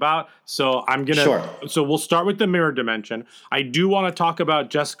talk about. So I'm gonna. Sure. So we'll start with the mirror dimension. I do want to talk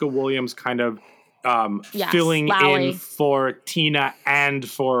about Jessica Williams kind of filling in for Tina and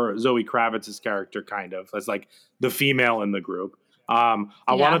for Zoe Kravitz's character, kind of as like the female in the group.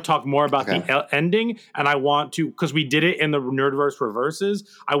 I want to talk more about the ending, and I want to, because we did it in the Nerdverse Reverses,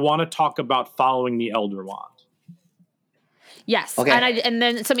 I want to talk about following the Elder Wand. Yes. Okay. And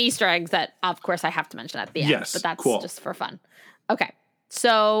then some Easter eggs that, of course, I have to mention at the end. Yes, but that's cool. just for fun. Okay.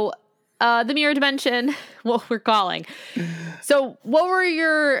 So the mirror dimension, what we're calling. So what were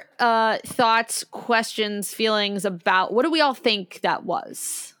your thoughts, questions, feelings about, what do we all think that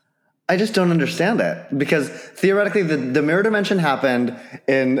was? I just don't understand it, because theoretically the mirror dimension happened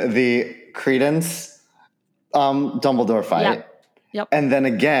in the Credence Dumbledore fight. Yep. And then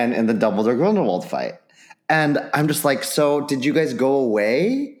again in the Dumbledore Grindelwald fight. And I'm just like, so did you guys go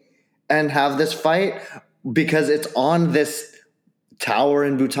away and have this fight? Because it's on this tower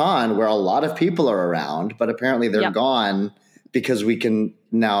in Bhutan where a lot of people are around, but apparently they're gone because we can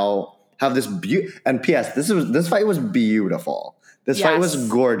now have this and P.S. This fight was beautiful. This fight was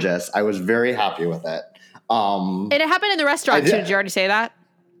gorgeous. I was very happy with it. And it happened in the restaurant too. Did you already say that?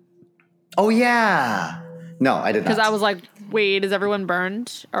 Oh yeah. No, I did not. Because I was like, wait, is everyone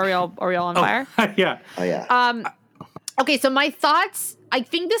burned? Are we all on fire? Yeah. Oh yeah. Okay, so my thoughts, I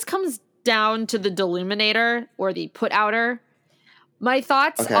think this comes down to the Deluminator or the Put Outer. My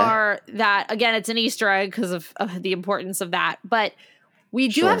thoughts are that, again, it's an Easter egg because of the importance of that. But we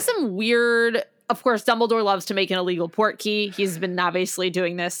do have some weird, of course, Dumbledore loves to make an illegal port key. He's been obviously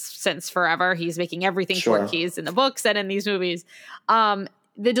doing this since forever. He's making everything port keys in the books and in these movies.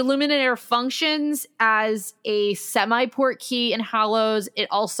 The Deluminator functions as a semi-port key in Hallows. It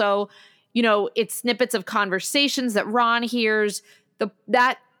also, it's snippets of conversations that Ron hears.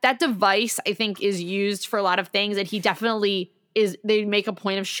 That device, I think, is used for a lot of things, and he definitely is. They make a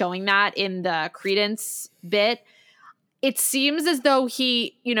point of showing that in the Credence bit. It seems as though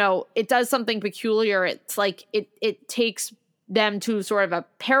he, it does something peculiar. It's like it takes them to sort of a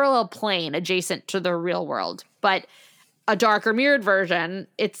parallel plane adjacent to the real world, but a darker mirrored version.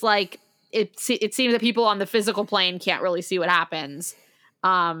 It's like it seems that people on the physical plane can't really see what happens.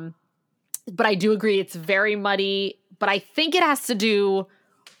 But I do agree it's very muddy, but I think it has to do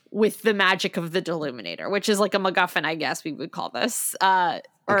with the magic of the Deluminator, which is like a MacGuffin, I guess we would call this. I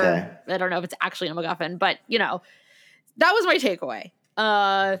don't know if it's actually a MacGuffin, but that was my takeaway.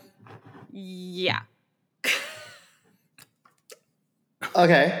 Yeah.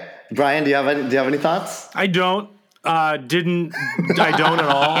 Okay. Brian, do you have any thoughts? I don't. I don't at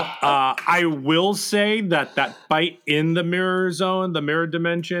all. I will say that fight in the mirror zone, the mirror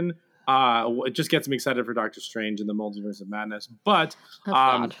dimension, it just gets me excited for Doctor Strange and the Multiverse of Madness. But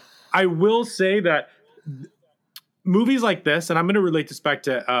I will say that movies like this, and I'm going to relate this back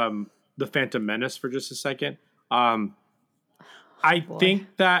to the Phantom Menace for just a second. I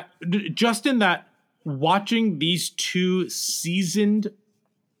think that just in that watching these two seasoned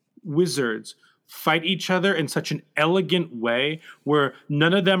wizards fight each other in such an elegant way where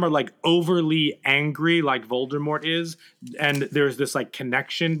none of them are like overly angry like Voldemort is, and there's this like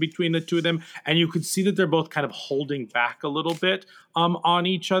connection between the two of them, and you could see that they're both kind of holding back a little bit on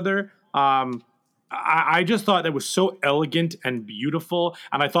each other. I just thought that was so elegant and beautiful,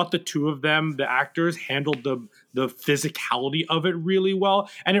 and I thought the two of them, the actors, handled the physicality of it really well,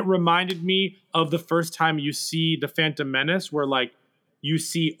 and it reminded me of the first time you see the Phantom Menace, where like you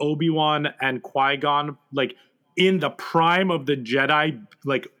see Obi-Wan and Qui-Gon like in the prime of the Jedi,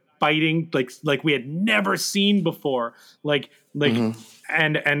 like fighting like we had never seen before, and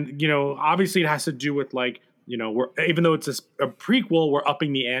obviously it has to do with like. We're, even though it's a prequel, we're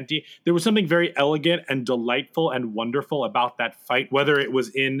upping the ante. There was something very elegant and delightful and wonderful about that fight, whether it was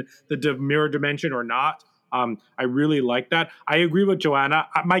in the mirror dimension or not. I really like that. I agree with Joanna.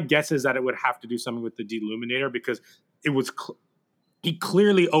 My guess is that it would have to do something with the Deluminator because it was he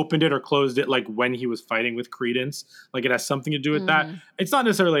clearly opened it or closed it like when he was fighting with Credence. Like it has something to do with that. It's not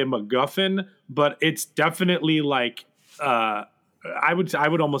necessarily a MacGuffin, but it's definitely like I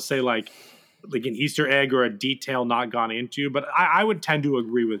would almost say like an Easter egg or a detail not gone into, but I would tend to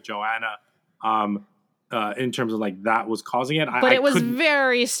agree with Joanna in terms of like that was causing it. But it was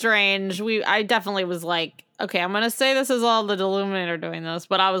very strange. I definitely was like, okay, I'm going to say this is all the Deluminator doing this,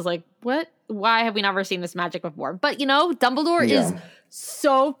 but I was like, what why have we never seen this magic before? But Dumbledore is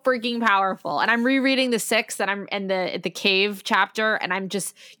so freaking powerful. And I'm rereading the sixth, and I'm in the cave chapter, and I'm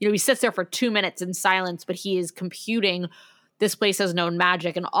just, he sits there for 2 minutes in silence, but he is computing this place has known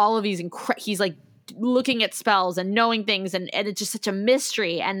magic and all of these he's like looking at spells and knowing things, and it's just such a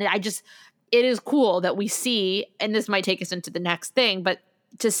mystery. And it is cool that we see, and this might take us into the next thing, but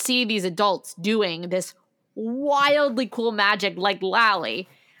to see these adults doing this wildly cool magic like Lally,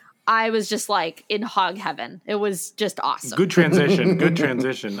 I was just like in hog heaven. It was just awesome. Good transition. Good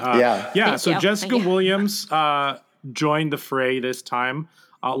transition. Yeah. Thank So you. Jessica Williams joined the fray this time.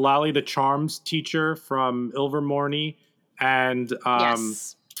 Lally, the charms teacher from Ilvermorny, and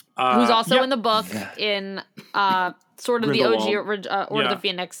Yes. Who's also in the book in sort of Grindelwald. the OG Order of the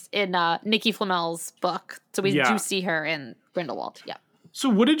Phoenix in Nikki Flamel's book. So we do see her in Grindelwald. Yeah. So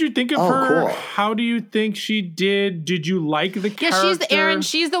what did you think of her? Cool. How do you think she did? Did you like the character? Yeah, she's the Erin.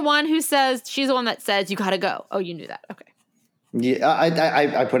 She's the one that says you gotta go. Oh, you knew that. Okay. Yeah,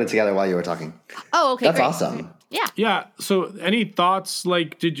 I put it together while you were talking. Oh, okay. That's great. awesome. Yeah. Yeah. So any thoughts?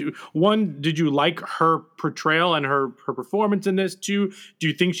 Like, did you like her portrayal and her performance in this? Two, do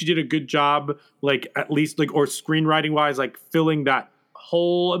you think she did a good job, like at least like, or screenwriting wise, like filling that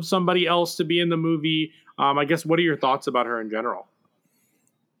hole of somebody else to be in the movie? I guess, what are your thoughts about her in general?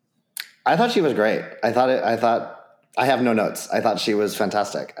 I thought she was great. I have no notes. I thought she was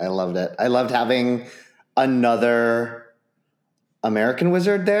fantastic. I loved it. I loved having another American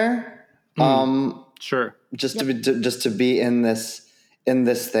wizard there. Sure. Just to be in this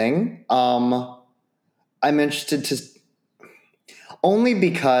thing. I'm interested to only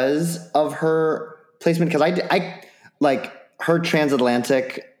because of her placement, because I like her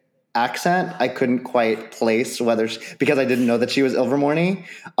transatlantic accent. I couldn't quite place whether because I didn't know that she was Ilvermorny.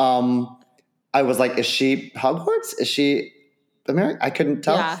 I was like, is she Hogwarts? Is she American? I couldn't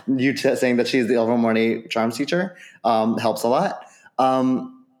tell. Yeah. You saying that she's the Ilvermorny charms teacher helps a lot.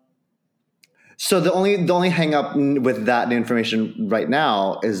 So the only hang up with that new information right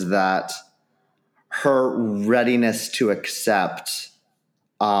now is that her readiness to accept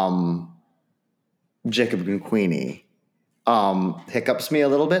Jacob and Queenie hiccups me a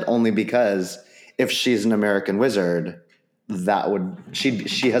little bit, only because if she's an American wizard,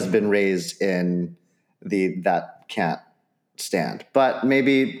 she has been raised in that can't stand. But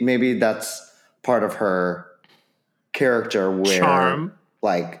maybe that's part of her character where Charm.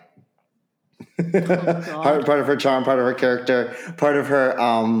 like part of her charm, part of her character, part of her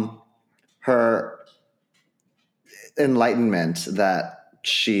her enlightenment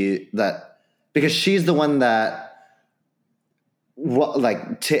because she's the one that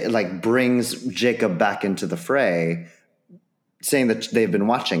brings Jacob back into the fray, saying that they've been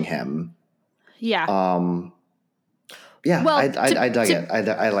watching him. Yeah. Yeah. Well, I dug it.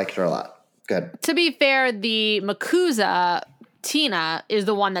 I liked her a lot. Good. To be fair, the Makuza, Tina, is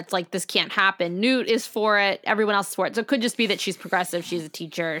the one that's like, this can't happen. Newt is for it. Everyone else is for it. So it could just be that she's progressive. She's a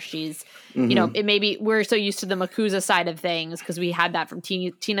teacher. She's, it maybe we're so used to the Makuza side of things because we had that from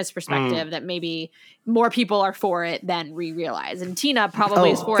Tina's perspective that maybe more people are for it than we realize. And Tina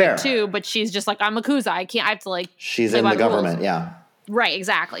probably is for fair. it too, but she's just like, I'm Makuza. I have to like. She's play in by the rules. government. Yeah. Right,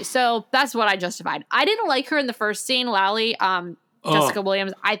 exactly. So that's what I justified. I didn't like her in the first scene, Lally, Jessica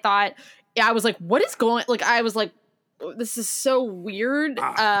Williams. I was like, what is going? Like, I was like, this is so weird.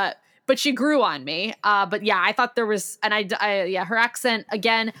 But she grew on me. But yeah, I thought there was, and her accent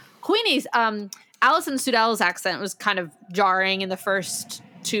again. Queenie's, Alison Sudell's accent was kind of jarring in the first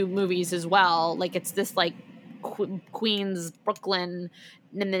two movies as well. Like it's this like Queens, Brooklyn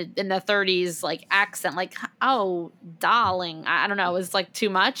in the 30s like accent, like, oh darling, I don't know, it was like too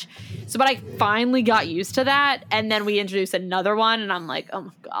much. So but I finally got used to that, and then we introduced another one and I'm like, oh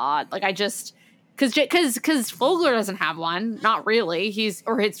my god, like I just because Fogler doesn't have one, not really.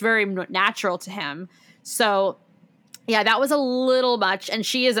 It's very natural to him. So yeah, that was a little much, and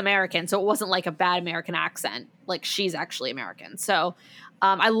she is American, so it wasn't like a bad American accent. Like she's actually American. So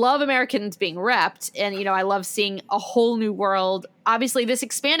I love Americans being repped, and I love seeing a whole new world. Obviously, this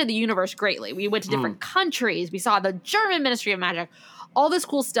expanded the universe greatly. We went to different countries. We saw the German Ministry of Magic, all this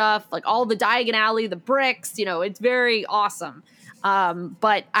cool stuff, like all the Diagon Alley, the bricks. It's very awesome.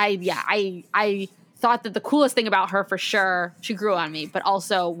 But I thought that the coolest thing about her, for sure, she grew on me, but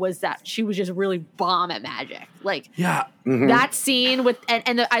also was that she was just really bomb at magic. Like that scene with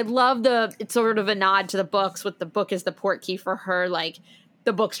and I love it's sort of a nod to the books. With the book is the port key for her, like.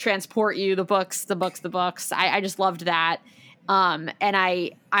 The books transport you, the books. I just loved that. And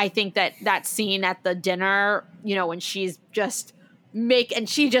I think that scene at the dinner, when she's just and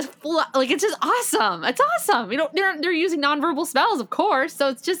she just like, it's just awesome. It's awesome. You know, they're using nonverbal spells, of course. So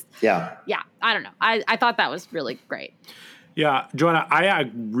it's just yeah. I don't know. I thought that was really great. Yeah, Joanna,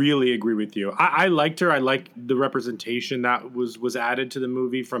 I really agree with you. I liked her. I liked the representation that was added to the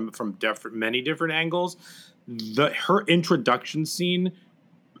movie from many different angles. Her introduction scene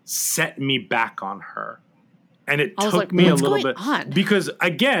set me back on her, and it took me a little bit because,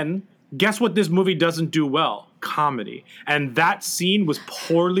 again, guess what this movie doesn't do well? Comedy. And that scene was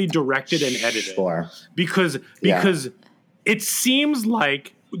poorly directed and edited. Sure. Because it seems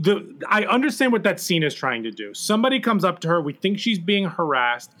like I understand what that scene is trying to do. Somebody comes up to her, we think she's being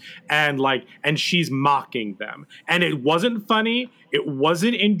harassed, and she's mocking them. And it wasn't funny, it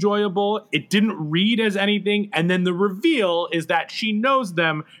wasn't enjoyable, it didn't read as anything, and then the reveal is that she knows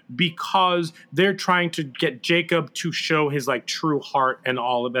them because they're trying to get Jacob to show his true heart and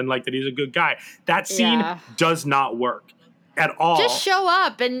all of, and that he's a good guy. That scene does not work at all. Just show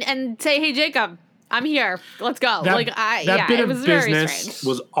up and say, "Hey, Jacob, I'm here. Let's go." That bit of business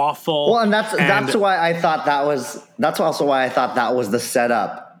was awful. Well, and that's why I thought that was. That's also why I thought that was the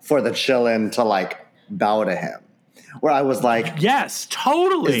setup for the Chillin to bow to him. Where I was like, yes,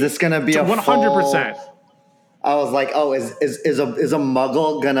 totally. Is this going to be a 100%? I was like, oh, is a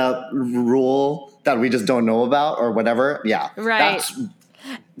Muggle gonna rule that we just don't know about or whatever? Yeah, right. That's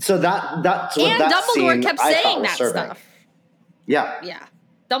what and that Dumbledore scene kept I saying that serving. stuff. Yeah.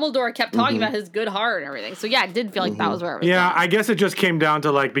 Dumbledore kept talking about his good heart and everything. So yeah, it did feel like that was where it was. Yeah, going. I guess it just came down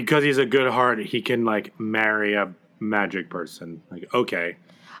to because he's a good heart, he can marry a magic person. Okay.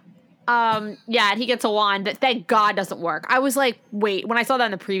 And he gets a wand that thank God doesn't work. I was like, wait, when I saw that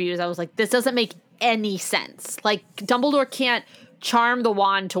in the previews, I was like, this doesn't make any sense. Dumbledore can't charm the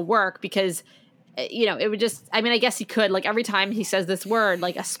wand to work because, it would just, I mean, I guess he could, every time he says this word,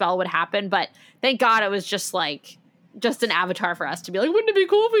 a spell would happen. But thank God it was just an avatar for us to be wouldn't it be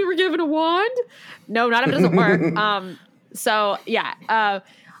cool if we were given a wand? No, none of it doesn't work. So yeah,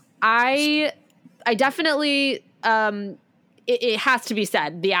 I definitely, it has to be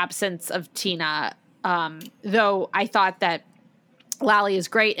said, the absence of Tina, though I thought that Lally is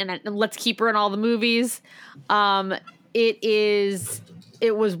great and let's keep her in all the movies.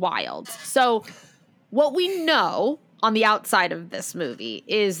 It was wild. So what we know on the outside of this movie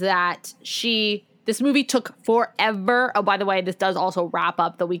is that this movie took forever. Oh, by the way, this does also wrap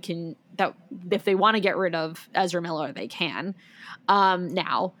up that if they want to get rid of Ezra Miller, they can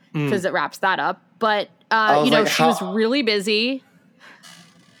now because it wraps that up. But she was really busy.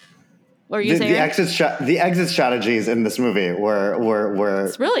 What were you saying? The exit strategies in this movie were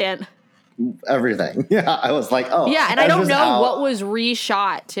it's brilliant. Everything. Yeah, I was like, oh. Yeah, and I don't know what was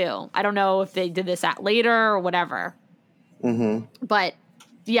reshot too. I don't know if they did this later or whatever. Mm-hmm. But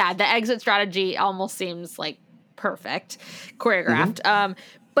yeah, the exit strategy almost seems perfect choreographed. Mm-hmm.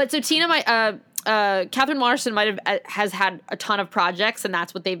 But so Tina, Catherine Waterston has had a ton of projects, and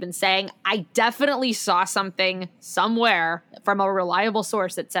that's what they've been saying. I definitely saw something somewhere from a reliable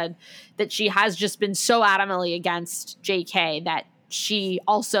source that said that she has just been so adamantly against JK that she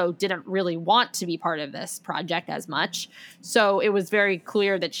also didn't really want to be part of this project as much. So it was very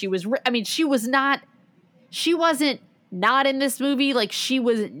clear that she wasn't not in this movie. She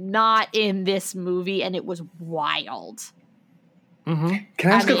was not in this movie, and it was wild. Mm-hmm.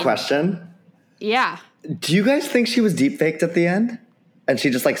 Can I ask a question? Yeah. Do you guys think she was deep faked at the end? And she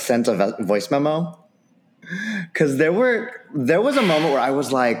just sent a voice memo? Because there was a moment where I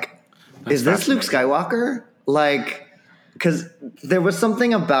was like, is this Luke Skywalker? Because there was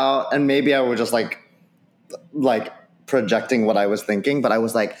something about, and maybe I was just projecting what I was thinking, but I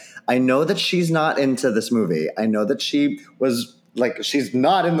was like, I know that she's not into this movie. I know that she was she's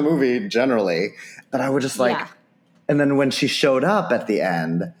not in the movie generally, but I was just and then when she showed up at the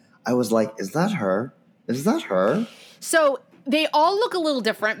end, I was like, is that her? Is that her? So they all look a little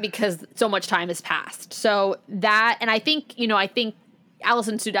different because so much time has passed. So that, and I think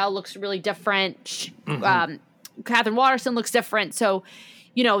Alison Sudell looks really different. Mm-hmm. Catherine Waterston looks different. So,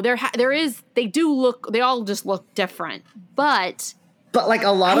 they all just look different. But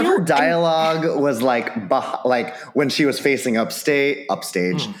a lot of her dialogue was when she was facing upstage,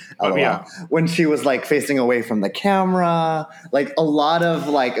 when she was facing away from the camera, a lot of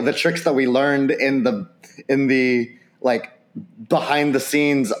the tricks that we learned in the behind the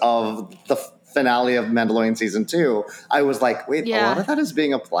scenes of the finale of Mandalorian season 2. I was like, wait, a lot of that is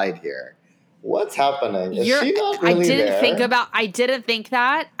being applied here. What's happening? Is she not really there? I didn't think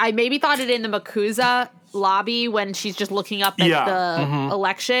that. I maybe thought it in the MACUSA lobby when she's just looking up at the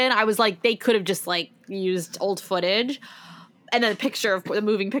election. I was like, they could have just used old footage. And then the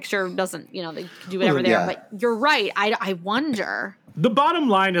moving picture doesn't, they do whatever there. But you're right. I wonder. The bottom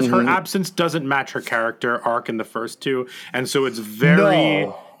line is her absence doesn't match her character arc in the first two, and so it's very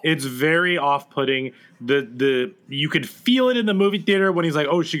off-putting. The you could feel it in the movie theater when he's like,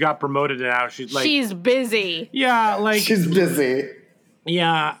 "Oh, she got promoted and now she's busy." Yeah, like she's busy.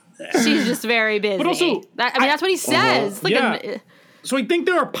 Yeah, she's just very busy. But also, that's what he says. So I think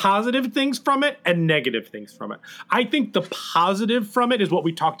there are positive things from it and negative things from it. I think the positive from it is what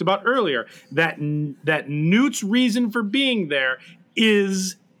we talked about earlier. That Newt's reason for being there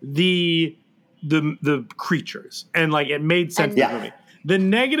is the creatures, and like it made sense in the movie. The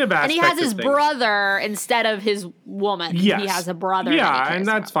negative aspect, and he has his brother instead of his woman. Yes. He has a brother. Yeah, and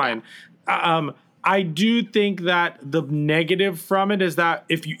that's fine. I do think that the negative from it is that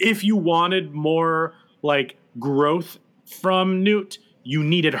if you wanted more like growth from Newt, you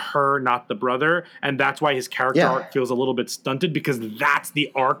needed her, not the brother, and that's why his character arc feels a little bit stunted, because that's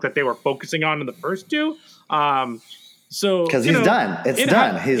the arc that they were focusing on in the first two. So because he's done. It's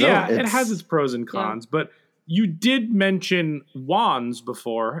done. It has its pros and cons, but you did mention wands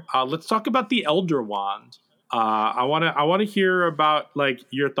before. Let's talk about the Elder Wand. I want to hear about like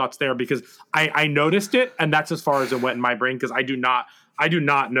your thoughts there, because I noticed it, and that's as far as it went in my brain, because I do not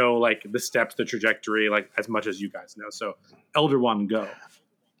know like the steps, the trajectory, like as much as you guys know. So Elder Wand, go.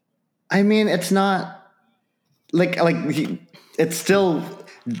 I mean, it's not it's still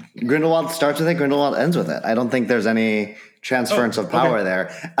Grindelwald starts with it, Grindelwald ends with it. I don't think there's any transference of power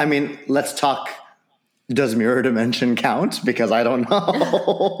there. I mean, let's talk. Does mirror dimension count? Because I don't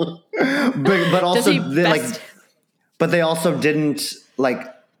know. but also but they also didn't like.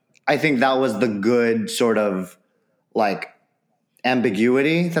 I think that was the good sort of like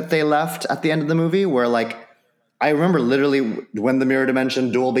ambiguity that they left at the end of the movie, where like I remember literally when the mirror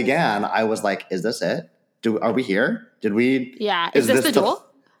dimension duel began, I was like, "Is this it? Are we here? Did we? Yeah. Is this the duel?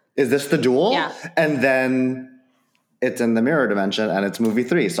 Is this the duel?" Yeah. And then it's in the mirror dimension, and it's movie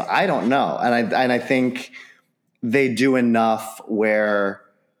 3. So I don't know, and I think they do enough where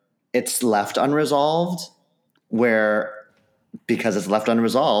it's left unresolved, where because it's left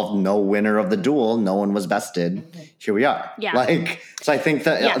unresolved, no winner of the duel, no one was bested. Here we are. Yeah. So I think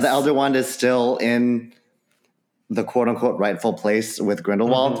that the Elder Wand is still in the quote unquote rightful place with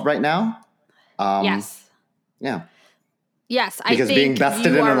Grindelwald right now. Yes. Yeah. Yes. Because I think being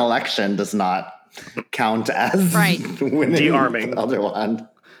bested in an election does not count as winning de-arming the Elder Wand.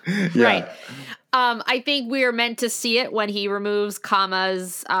 Yeah. Right. I think we are meant to see it when he removes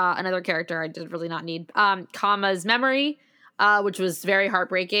Kama's, another character I did really not need, Kama's memory, which was very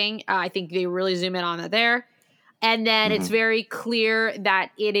heartbreaking. I think they really zoom in on it there. And then it's very clear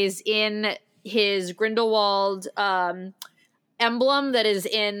that it is in his Grindelwald emblem that is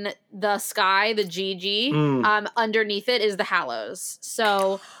in the sky, the GG. Underneath it is the Hallows.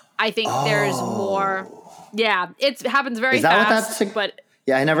 So I think there's more. Yeah, it happens very fast. But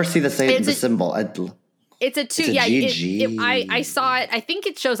yeah, I never see the symbol. It's a 2. GG. I saw it. I think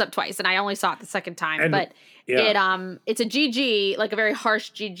it shows up twice, and I only saw it the second time. It's a GG, like a very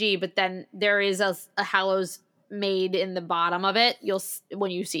harsh GG. But then there is a Hallows made in the bottom of it.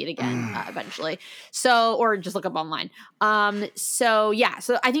 When you see it again eventually. So, or just look up online. So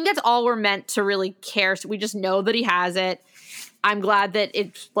I think that's all we're meant to really care. So we just know that he has it. I'm glad that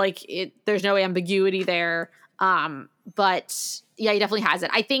it's like there's no ambiguity there. But yeah, he definitely has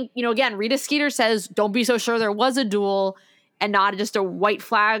it. I think, again, Rita Skeeter says, don't be so sure there was a duel and not just a white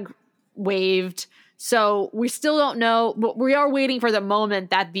flag waved. So we still don't know, but we are waiting for the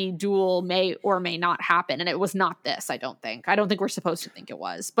moment that the duel may or may not happen. And it was not this, I don't think. I don't think we're supposed to think it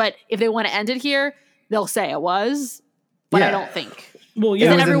was. But if they want to end it here, they'll say it was. But I don't think. Well,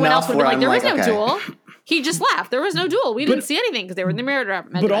 yeah. And then everyone else would be like, there was no okay. duel. He just left. There was no duel. We didn't see anything because they were in the mirror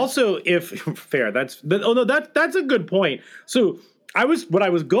dimension. But also, that's a good point. So what I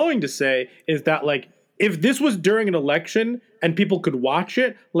was going to say is that like if this was during an election and people could watch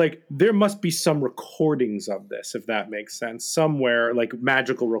it, like there must be some recordings of this, if that makes sense, somewhere like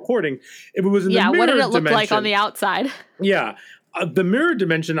magical recording. If it was in the mirror what did it look dimension, like on the outside? Yeah. The mirror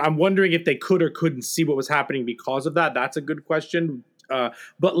dimension, I'm wondering if they could or couldn't see what was happening because of that. That's a good question.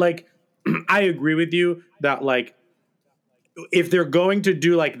 But like, I agree with you that like, if they're going to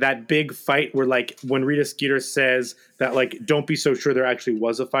do like that big fight where like when Rita Skeeter says that like don't be so sure there actually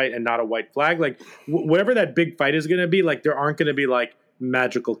was a fight and not a white flag, like whatever that big fight is going to be, like there aren't going to be like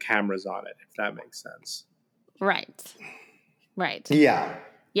magical cameras on it, if that makes sense. Right. Yeah.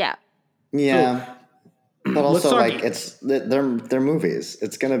 So, but also like they're movies.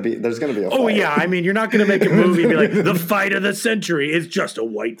 There's gonna be a fight. Oh yeah, I mean you're not gonna make a movie and be like the fight of the century is just a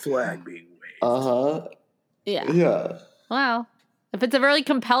white flag being waved. Uh-huh. Yeah. Yeah. Well, If it's a really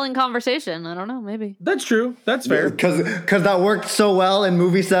compelling conversation, I don't know, maybe. That's true. That's fair. Because that worked so well in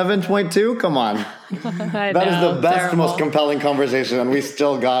movie 7.2. Come on. That is the best, most compelling conversation, and we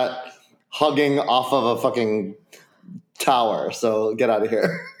still got hugging off of a fucking tower. So get out of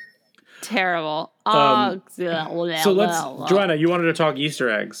here. Terrible. So Joanna, you wanted to talk Easter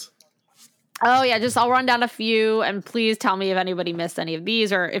eggs. Oh, yeah, I'll run down a few, and please tell me if anybody missed any of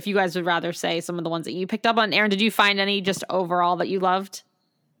these, or if you guys would rather say some of the ones that you picked up on. Aaron, did you find any just overall that you loved?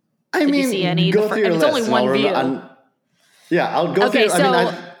 Did you see any? Go through your list. It's only one view. I'll go through.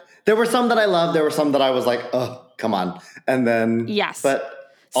 So, there were some that I loved. There were some that I was like, oh, come on. And then, yes. But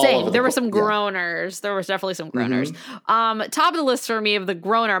same. There were some groaners. There was definitely some groaners. Top of the list for me of the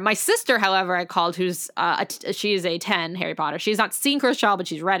groaner. My sister, however, I called, who's she is a 10 Harry Potter. She's not seen Cursed Child, but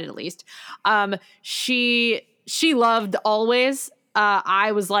she's read it at least. She loved Always.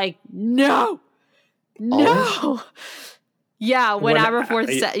 I was like, no. Yeah, when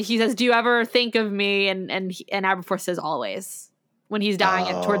Aberforth he says, "Do you ever think of me?" and Aberforth says, "Always." When he's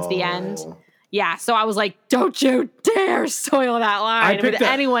dying towards the end. Yeah, so I was like, don't you dare soil that line with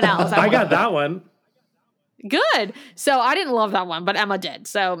anyone else. I got that one. Good. So I didn't love that one, but Emma did.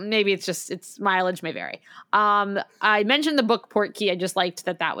 So maybe it's mileage may vary. I mentioned the book Portkey. I just liked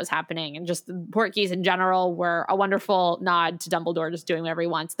that was happening. And just the Portkeys in general were a wonderful nod to Dumbledore just doing whatever he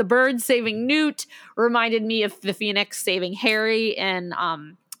wants. The bird saving Newt reminded me of the Phoenix saving Harry in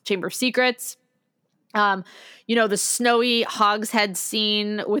Chamber of Secrets. The snowy Hogshead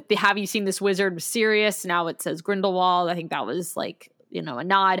scene with the "Have you seen this wizard?" was Sirius. Now it says Grindelwald. I think that was like, a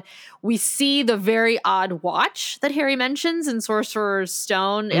nod. We see the very odd watch that Harry mentions in Sorcerer's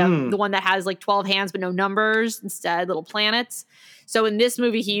Stone, the one that has like 12 hands but no numbers, instead little planets. So in this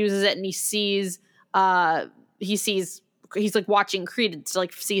movie, he uses it and he sees he's like watching Credence to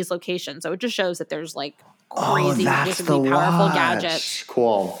like see his location. So it just shows that there's like crazy, ridiculously powerful gadgets.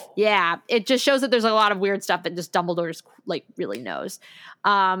 Cool. Yeah, it just shows that there's a lot of weird stuff that just Dumbledore's like really knows. We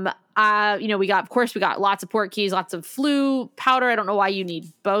got lots of Portkeys, lots of flu powder. I don't know why you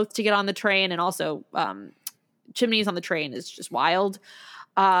need both to get on the train, and also chimneys on the train is just wild.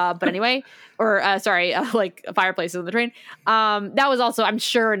 But anyway, like fireplaces on the train. That was also, I'm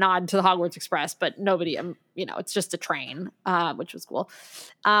sure, a nod to the Hogwarts Express, but nobody, it's just a train, which was cool.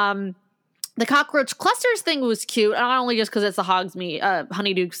 The cockroach clusters thing was cute, not only just because it's a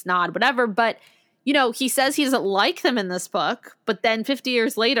Honeyduke's nod, whatever, but, he says he doesn't like them in this book, but then 50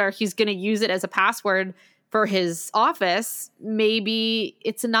 years later, he's going to use it as a password for his office. Maybe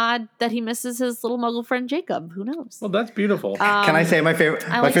it's a nod that he misses his little muggle friend Jacob. Who knows? Well, that's beautiful. Can I say my favorite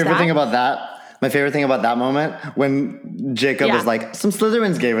thing about that? My favorite thing about that moment when Jacob is like, some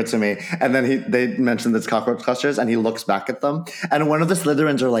Slytherins gave it to me. And then they mentioned this cockroach clusters and he looks back at them. And one of the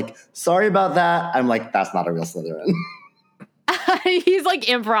Slytherins are like, sorry about that. I'm like, that's not a real Slytherin. He's like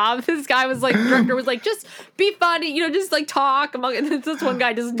improv. This guy was like, director was like, just be funny, just like talk among. And this one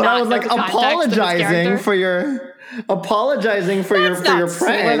guy does not. But I was like, apologizing for your prank.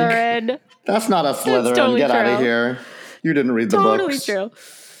 Slytherin. That's not a Slytherin. Totally Get true. out of here. You didn't read the books. Totally true.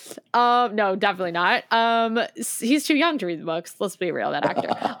 No, definitely not. He's too young to read the books. Let's be real, that actor.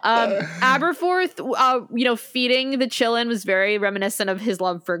 Aberforth, feeding the Chillin was very reminiscent of his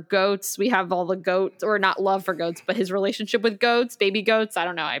love for goats. We have all the goats, or not love for goats, but his relationship with goats, baby goats. I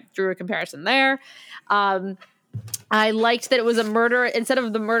don't know. I drew a comparison there. I liked that it was a murder. Instead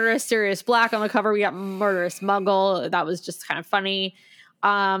of the murderous Sirius Black on the cover, we got murderous Muggle. That was just kind of funny.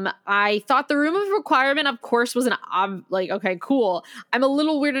 I thought the Room of Requirement, of course, was okay, cool. I'm a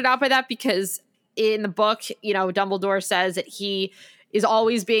little weirded out by that because in the book, Dumbledore says that he is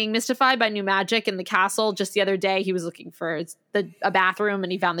always being mystified by new magic in the castle. Just the other day, he was looking for a bathroom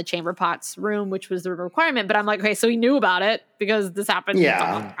and he found the Chamber Pot's room, which was the requirement. But I'm like, okay, so he knew about it because this happened.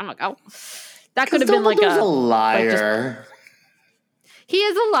 Yeah. I'm like, oh, that could have been Dumbledore's a liar. He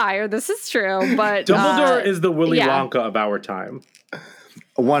is a liar. This is true. But Dumbledore is the Willy Wonka of our time.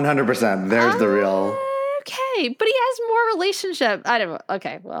 100%. There's the real. Okay, but he has more relationship. I don't know.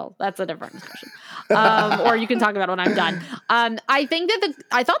 Okay, well, that's a different discussion. Or you can talk about it when I'm done. I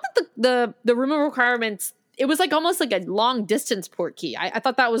thought that the Room of Requirements, it was like almost like a long distance Portkey. I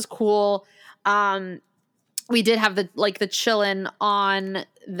thought that was cool. We did have the Chillin on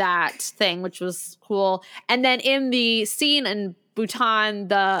that thing, which was cool. And then in the scene in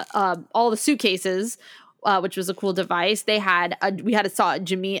Bhutan, all the suitcases, which was a cool device. We saw a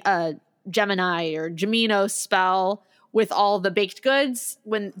Gemini or Gemino spell with all the baked goods,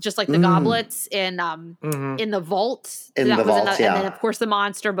 when just like the goblets in the vault. And then of course the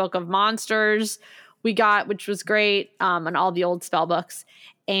Monster Book of Monsters we got, which was great, and all the old spell books.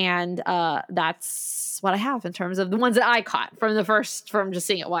 And that's what I have in terms of the ones that I caught from just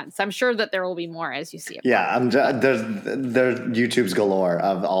seeing it once. I'm sure that there will be more as you see it. Yeah, there's YouTube's galore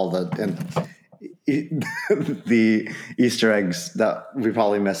of all the Easter eggs that we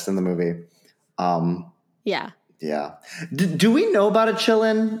probably missed in the movie. Yeah. Yeah. Do we know about a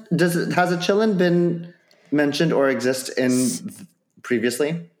Chillin? Has a Chillin been mentioned or exist in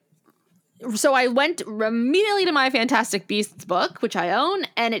previously? So I went immediately to my Fantastic Beasts book, which I own,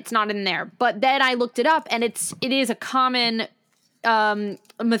 and it's not in there. But then I looked it up, and it is a common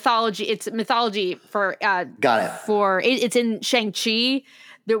mythology. It's mythology for Got it. It's in Shang-Chi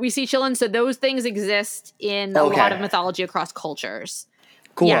that we see Chillin. So those things exist in a lot of mythology across cultures.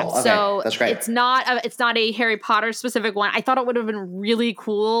 Cool. Yeah, okay. so That's great. it's not a Harry Potter specific one. I thought it would have been really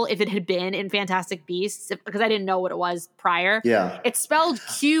cool if it had been in Fantastic Beasts because I didn't know what it was prior. Yeah. It's spelled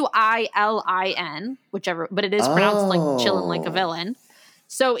Quilin, whichever, but it is pronounced like chillin' like a villain.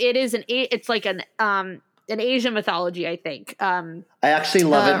 So it is it's like an Asian mythology, I think. I actually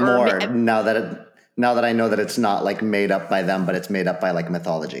love it more now that I know that it's not like made up by them, but it's made up by like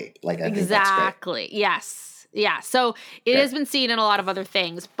mythology. Like I think that's great. Exactly. Yes. Yeah, so it has been seen in a lot of other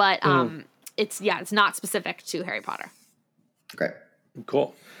things, but it's not specific to Harry Potter. Great.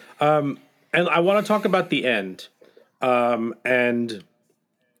 Cool. And I want to talk about the end and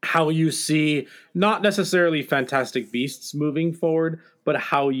how you see not necessarily Fantastic Beasts moving forward, but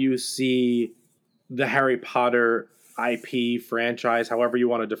how you see the Harry Potter IP franchise, however you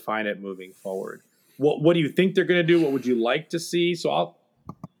want to define it, moving forward. What do you think they're going to do? What would you like to see? So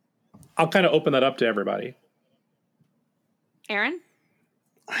I'll kind of open that up to everybody. Aaron?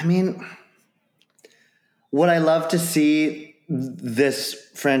 I mean, would I love to see this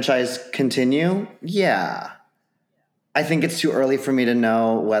franchise continue? Yeah. I think it's too early for me to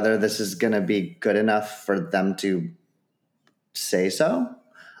know whether this is going to be good enough for them to say so.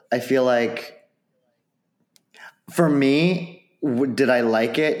 I feel like, for me, did I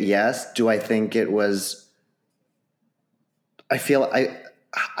like it? Yes. Do I think it was? I feel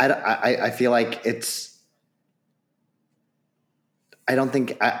like it's. I don't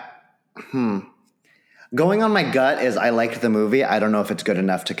think going on my gut is I liked the movie. I don't know if it's good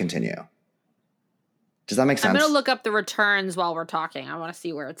enough to continue. Does that make sense? I'm going to look up the returns while we're talking. I want to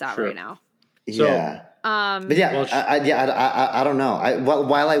see where it's at right now. Yeah. But yeah, I don't know.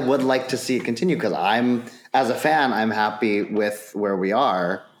 While I would like to see it continue, because as a fan, I'm happy with where we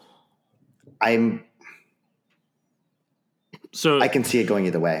are. I can see it going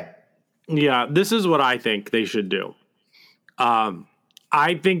either way. Yeah, this is what I think they should do.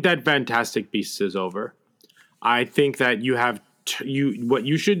 I think that Fantastic Beasts is over. I think that what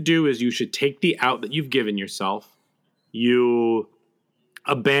you should do is you should take the out that you've given yourself. You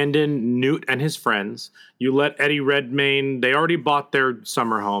abandon Newt and his friends. You let Eddie Redmayne, they already bought their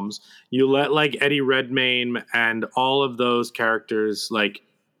summer homes. You let like Eddie Redmayne and all of those characters, like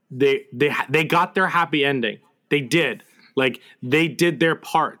they got their happy ending. They did. Like they did their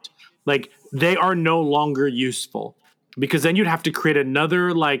part. Like they are no longer useful. Because then you'd have to create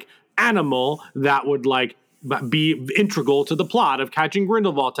another like animal that would like be integral to the plot of Catching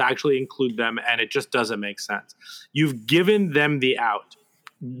Grindelwald to actually include them, and it just doesn't make sense. You've given them the out.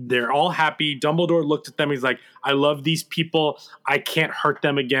 They're all happy. Dumbledore looked at them. He's like, I love these people. I can't hurt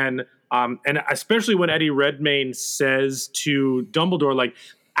them again. And especially when Eddie Redmayne says to Dumbledore, like,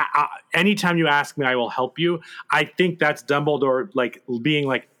 anytime you ask me, I will help you. I think that's Dumbledore like being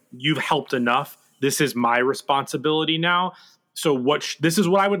like, you've helped enough. This is my responsibility now. So this is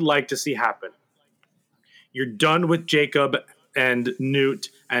what I would like to see happen. You're done with Jacob and Newt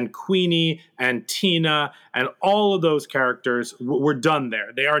and Queenie and Tina and all of those characters. We're done there.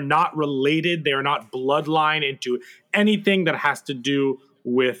 They are not related. They are not bloodline into anything that has to do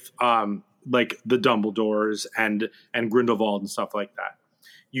with like the Dumbledores and Grindelwald and stuff like that.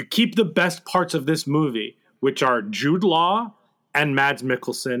 You keep the best parts of this movie, which are Jude Law and Mads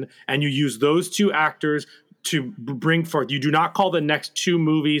Mikkelsen, and you use those two actors to bring forth. You do not call the next two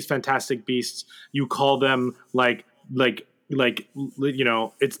movies Fantastic Beasts. You call them like you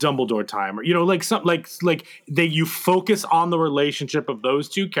know, it's Dumbledore time, or you know, like something like you focus on the relationship of those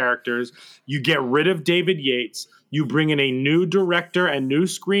two characters. You get rid of David Yates. You bring in a new director and new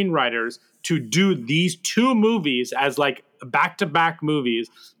screenwriters to do these two movies as like back-to-back movies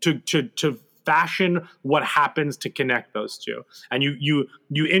to fashion what happens to connect those two. And you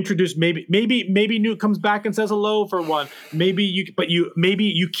introduce maybe Newt comes back and says hello for one. Maybe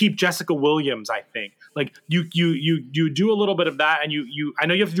you keep Jessica Williams, I think. Like you do a little bit of that, and I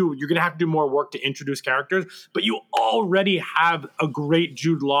know you're gonna have to do more work to introduce characters, but you already have a great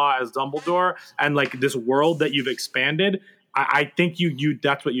Jude Law as Dumbledore and like this world that you've expanded. I think you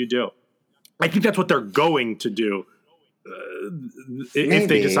that's what you do. I think that's what they're going to do if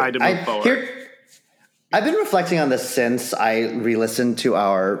they decide to move forward. I've been reflecting on this since I re-listened to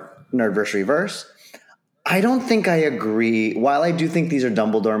our Nerdverse Reverse. I don't think I agree. While I do think these are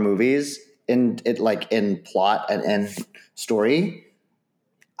Dumbledore movies in plot and in story,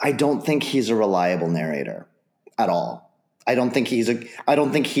 I don't think he's a reliable narrator at all. I don't think he's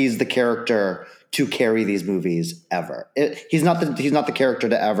the character to carry these movies ever. He's not the character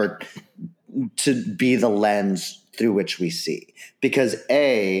to be the lens through which we see, because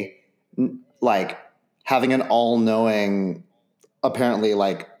having an all-knowing, apparently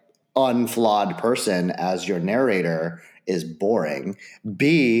unflawed person as your narrator is boring.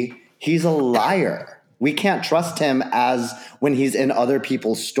 B, he's a liar. We can't trust him as when he's in other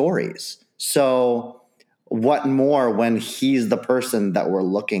people's stories. So what more when he's the person that we're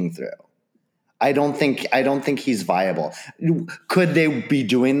looking through? I don't think he's viable. Could they be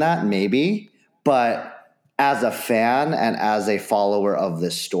doing that? Maybe. But as a fan and as a follower of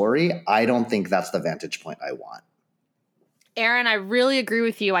this story, I don't think that's the vantage point I want. Aaron, I really agree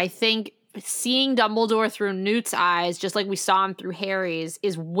with you. I think seeing Dumbledore through Newt's eyes, just like we saw him through Harry's,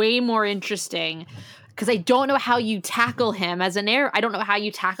 is way more interesting, because I don't know how you tackle him as an heir. I don't know how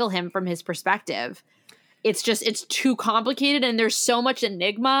you tackle him from his perspective. It's too complicated, and there's so much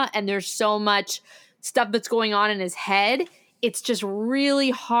enigma, and there's so much stuff that's going on in his head. It's just really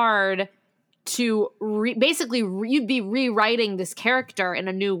hard to you'd be rewriting this character in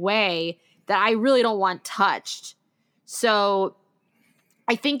a new way that I really don't want touched. So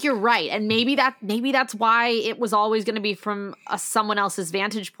I think you're right. And maybe that's why it was always going to be from someone else's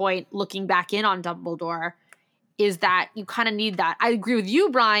vantage point looking back in on Dumbledore, is that you kind of need that. I agree with you,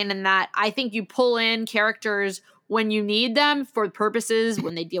 Brian, in that I think you pull in characters when you need them for purposes.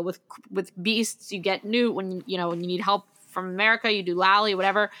 When they deal with beasts, you get Newt. When you need help from America, you do Lally,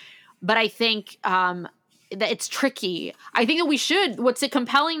 whatever. But I think that it's tricky. I think that what's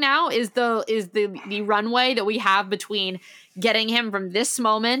compelling now is the runway that we have between getting him from this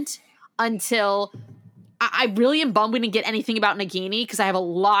moment until I really am bummed we didn't get anything about Nagini, because I have a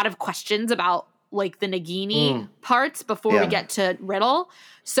lot of questions about the Nagini parts before we get to Riddle.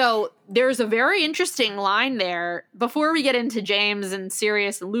 So there's a very interesting line there before we get into James and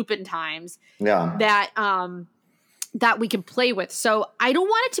Sirius and Lupin times that we can play with. So I don't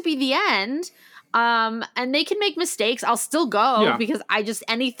want it to be the end. And they can make mistakes. I'll still go because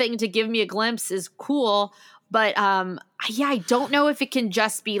anything to give me a glimpse is cool. But I don't know if it can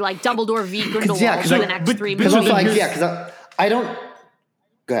just be like Dumbledore v. Grindelwald for the next 3 movies. I don't.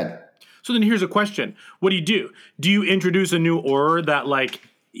 Go ahead. So then here's a question: what do? Do you introduce a new aura that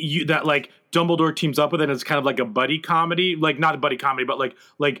Dumbledore teams up with, and it's kind of like a buddy comedy, not a buddy comedy, but like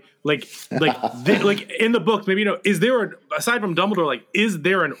in the books, maybe is there aside from Dumbledore, is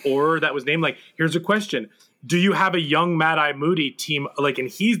there an aura that was named? Here's a question: do you have a young Mad-Eye Moody team, and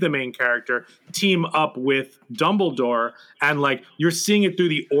he's the main character, team up with Dumbledore, and you're seeing it through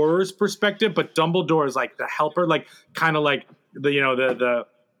the aura's perspective, but Dumbledore is the helper, kind of the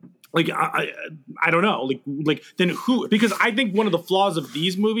I don't know. Then who? Because I think one of the flaws of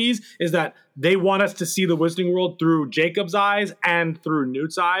these movies is that they want us to see the Wizarding World through Jacob's eyes and through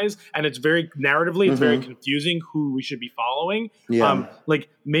Newt's eyes, and it's very narratively, it's very confusing who we should be following. Yeah.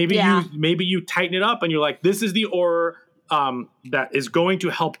 Maybe you tighten it up, and you're this is the aura that is going to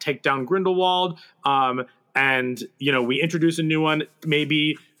help take down Grindelwald. And we introduce a new one,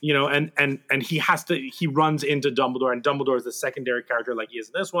 maybe. And he runs into Dumbledore, and Dumbledore is the secondary character like he is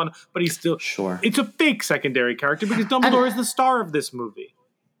in this one, but he's still it's a fake secondary character because Dumbledore is the star of this movie.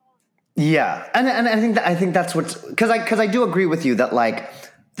 Yeah, and I think that's what's because I do agree with you that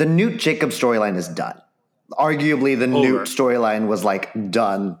the Newt Jacob storyline is done. Arguably, the Newt storyline was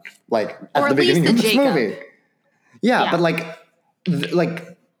done at the beginning of this movie. Yeah, but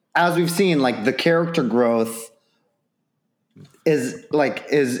as we've seen, the character growth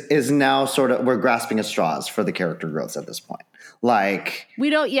is now sort of, we're grasping at straws for the character growths at this point.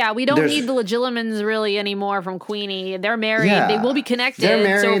 We don't need the Legilimens really anymore from Queenie. They're married. Yeah, they will be connected. They're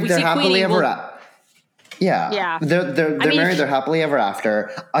married. So if we they're see happily Queenie, ever after. Yeah. They're married. They're happily ever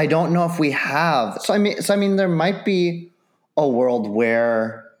after. I don't know if we have. So I mean, there might be a world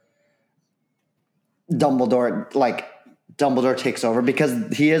where Dumbledore takes over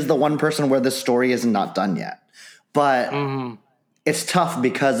because he is the one person where the story is not done yet. But it's tough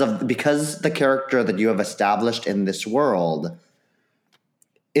because the character that you have established in this world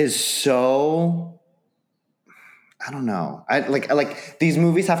is so, I don't know. I like these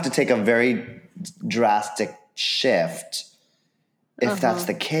movies have to take a very drastic shift if that's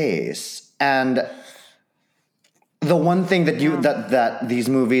the case. And the one thing that that these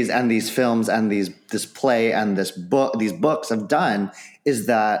movies and these films and this play and these books have done is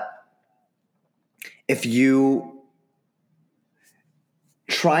that if you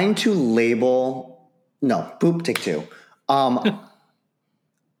trying to label take two.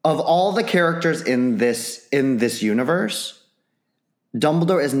 Of all the characters in this universe,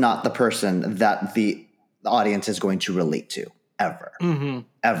 Dumbledore is not the person that the audience is going to relate to ever.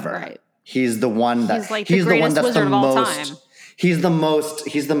 Ever. Right. He's the one that he's the one that's wizard of all time. He's the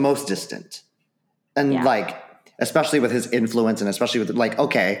most distant. And especially with his influence and especially with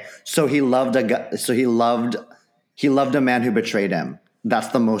so he loved a man who betrayed him. That's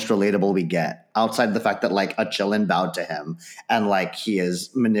the most relatable we get, outside of the fact that a Chillin bowed to him and he is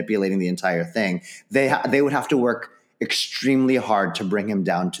manipulating the entire thing. They would have to work extremely hard to bring him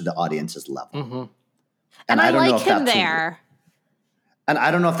down to the audience's level. And I don't know if him that's there. And I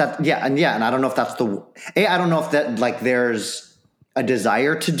don't know if that and I don't know if that's I don't know if that there's a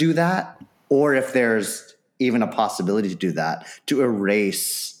desire to do that, or if there's even a possibility to do that, to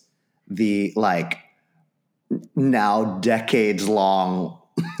erase the now decades long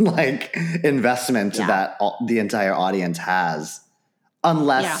investment that the entire audience has,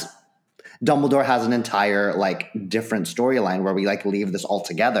 unless Dumbledore has an entire different storyline where we leave this all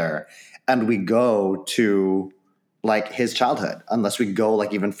together and we go to his childhood, unless we go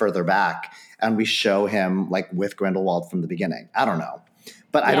even further back and we show him with Grindelwald from the beginning. I don't know,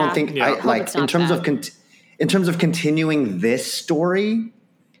 but I don't think in terms of continuing this story,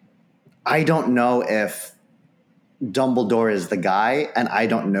 I don't know if Dumbledore is the guy, and I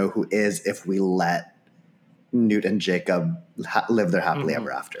don't know who is if we let Newt and Jacob live their happily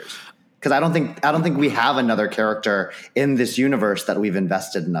ever afters. Because I don't think we have another character in this universe that we've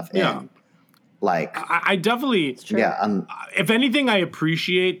invested enough in. I definitely, if anything, I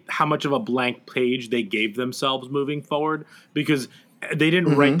appreciate how much of a blank page they gave themselves moving forward, because they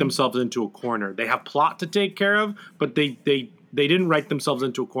didn't write themselves into a corner. They have plot to take care of, but they didn't write themselves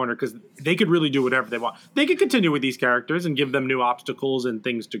into a corner, because they could really do whatever they want. They could continue with these characters and give them new obstacles and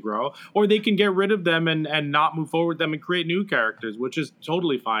things to grow, or they can get rid of them and not move forward with them and create new characters, which is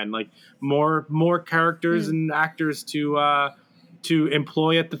totally fine. More characters and actors to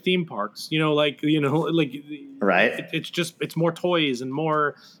employ at the theme parks, right? It's more toys and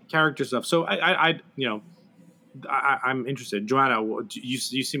more character stuff. So I'm interested. Joanna, you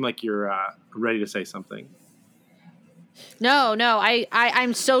seem like you're ready to say something. No,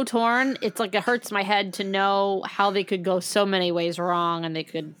 I'm so torn. It's it hurts my head to know how they could go so many ways wrong, and I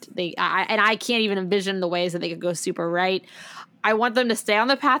can't even envision the ways that they could go super right. I want them to stay on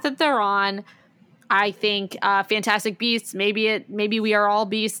the path that they're on. I think Fantastic Beasts, maybe we are all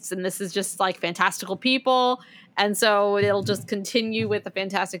beasts, and this is just fantastical people, and so it'll just continue with the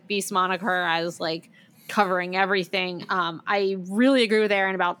Fantastic Beasts moniker as covering everything. I really agree with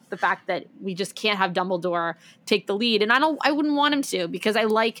Aaron about the fact that we just can't have Dumbledore take the lead, and I wouldn't want him to, because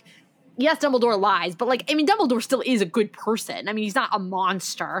yes, Dumbledore lies, but Dumbledore still is a good person. I mean, he's not a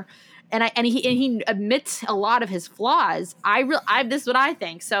monster, and he admits a lot of his flaws. This is what I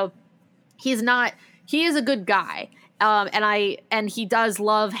think. So he is a good guy. And he does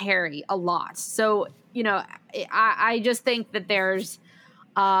love Harry a lot. So, I just think that there is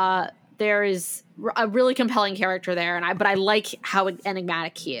a really compelling character there, but I like how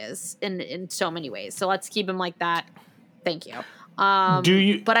enigmatic he is in so many ways. So let's keep him like that. Thank you.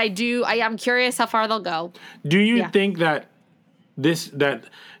 But I am curious how far they'll go. Do you think that do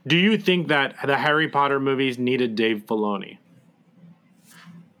you think that the Harry Potter movies needed Dave Filoni?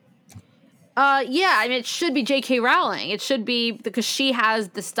 Yeah, I mean, it should be J.K. Rowling. It should be, because she has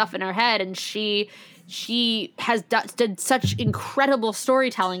the stuff in her head, and she has did such incredible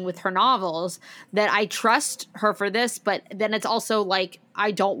storytelling with her novels that I trust her for this. But then it's also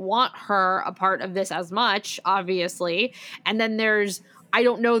I don't want her a part of this as much, obviously. And then I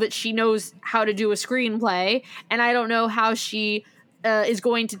don't know that she knows how to do a screenplay, and I don't know how she is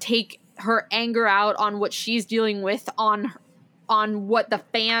going to take her anger out on what she's dealing with on what the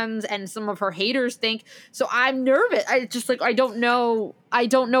fans and some of her haters think. So I'm nervous. I just I don't know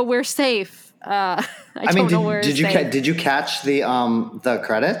we're safe. Did you catch the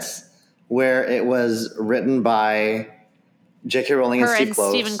credits where it was written by J.K. Rowling and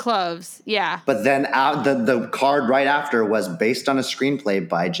Stephen Kloves? Yeah. But then the card right after was based on a screenplay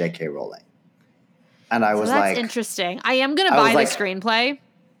by J.K. Rowling. And I was that's interesting. I am going to buy the screenplay.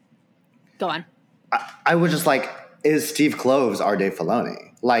 Go on. I was just is Steve Kloves our Dave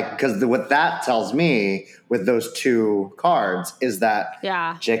Filoni? Because what that tells me with those two cards is that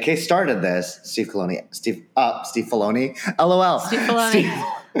J.K. started this. Steve Filoni, LOL. Steve Filoni.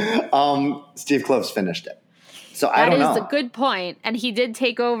 Steve Kloves finished it. So I don't know. That is a good point. And he did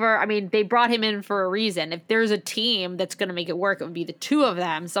take over. I mean, they brought him in for a reason. If there's a team that's going to make it work, it would be the two of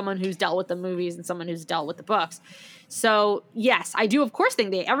them, someone who's dealt with the movies and someone who's dealt with the books. So, yes, I do, of course,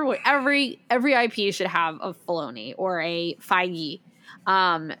 think every IP should have a Filoni or a Feige,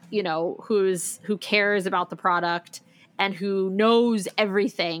 who cares about the product and who knows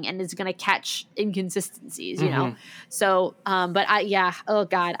everything and is going to catch inconsistencies, you know? So, oh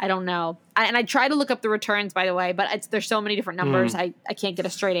God, I don't know. And I try to look up the returns, by the way, but there's so many different numbers. I can't get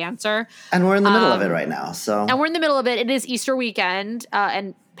a straight answer. And we're in the middle of it right now. So, and we're in the middle of it. It is Easter weekend,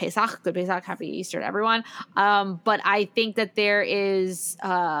 and Pesach, good Pesach, happy Easter to everyone. But I think that there is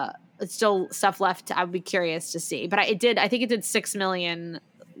still stuff left. I would be curious to see. But I think it did 6 million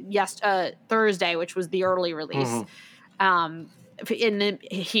Thursday, which was the early release.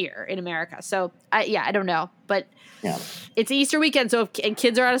 Here in America. So I don't know, but it's Easter weekend. So and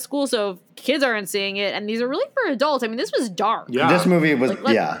kids are out of school. So if kids aren't seeing it, and these are really for adults. I mean, this was dark. Yeah. this movie was,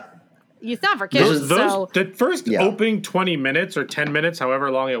 It's not for kids. The first opening 20 minutes or 10 minutes, however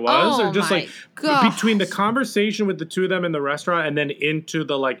long it was, are just between the conversation with the two of them in the restaurant and then into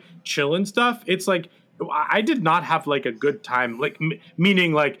the like chillin' stuff. It's like, I did not have like a good time. Like,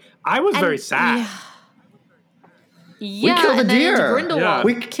 meaning like I was very sad. We killed a and deer. Then Grindelwald Yeah.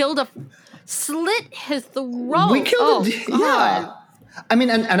 We killed slit his throat. We killed a deer. God. Yeah. I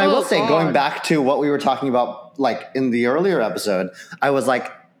mean, and I will say, going back to what we were talking about, like in the earlier episode, I was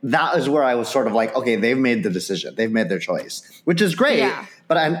like, that is where I was sort of like, okay, they've made the decision. They've made their choice, which is great. Yeah.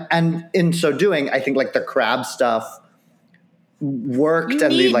 But and in so doing, I think like the crab stuff worked. You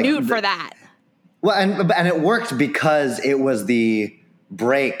and need the Newt for that. Well, and it worked because it was the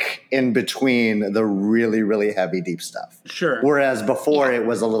break in between the really, really heavy, deep stuff. Sure. Whereas before it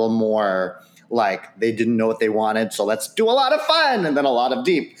was a little more like they didn't know what they wanted, so let's do a lot of fun and then a lot of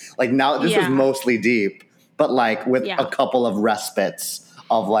deep. Like now this was mostly deep, but like with a couple of respites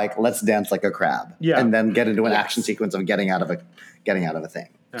of like, let's dance like a crab. Yeah. And then get into an action sequence of getting out of a thing.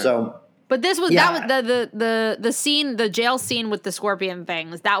 Right. So but this was that was the scene, the jail scene with the scorpion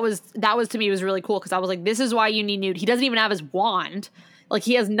things. That was to me was really cool because I was like, this is why you need Newt. He doesn't even have his wand. Like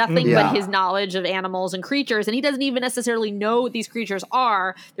he has nothing but his knowledge of animals and creatures, and he doesn't even necessarily know what these creatures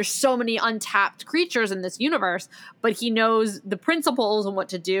are. There's so many untapped creatures in this universe, but he knows the principles and what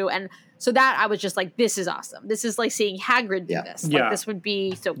to do. And so that I was just like, this is awesome. This is like seeing Hagrid do this. Like this would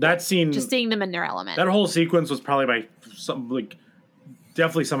be so cool. That scene, just seeing them in their element. That whole sequence was probably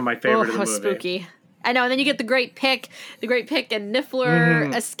definitely some of my favorite in the movie. Spooky. I know, and then you get the great pick and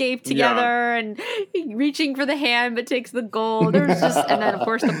Niffler escape together and reaching for the hand but takes the gold. There's just, and then of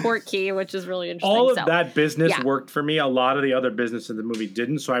course the port key, which is really interesting. All of that business worked for me. A lot of the other business in the movie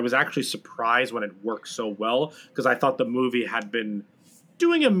didn't. So I was actually surprised when it worked so well because I thought the movie had been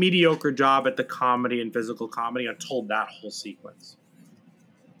doing a mediocre job at the comedy and physical comedy until that whole sequence.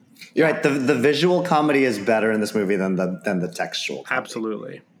 You're right. The visual comedy is better in this movie than the textual comedy.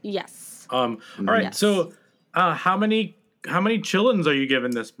 Absolutely. Yes. All right. So, how many chillins are you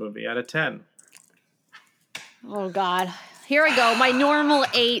giving this movie out of 10? Oh God, here I go. My normal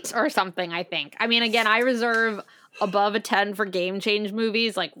 8 or something. I think. I mean, again, I reserve above a 10 for game change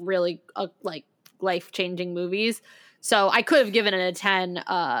movies, like really like life changing movies. So I could have given it a 10,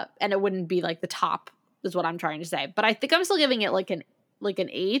 and it wouldn't be like the top. Is what I'm trying to say. But I think I'm still giving it like an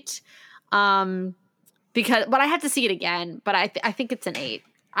 8, but I had to see it again. But I think it's an 8.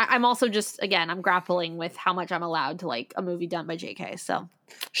 I'm also just, again, I'm grappling with how much I'm allowed to like a movie done by JK. So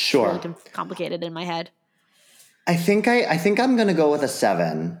sure, it's really complicated in my head. I think I'm gonna go with a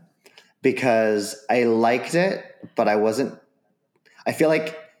 7 because I liked it, but I feel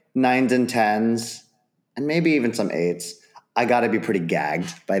like 9s and 10s and maybe even some 8s. I got to be pretty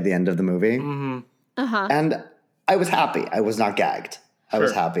gagged by the end of the movie, and I was happy. I was not gagged. I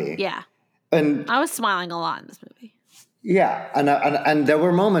was happy. Yeah, and I was smiling a lot in this movie. Yeah, and there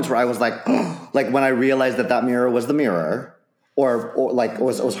were moments where I was like, like when I realized that mirror was the mirror, or like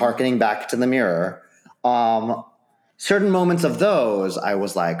was harkening back to the mirror. Certain moments of those, I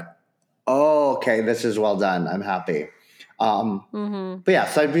was like, oh, okay, this is well done. I'm happy. But yeah,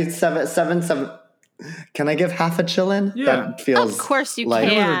 so I'd be 7. Can I give half a chillin? Yeah, that feels of course you like,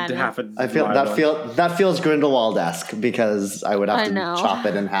 can. I feel that feels Grindelwald-esque because I would have to chop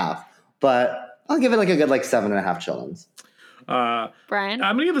it in half, but. I'll give it like a good 7.5 chillins. Brian?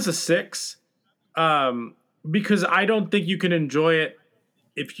 I'm going to give this a 6 because I don't think you can enjoy it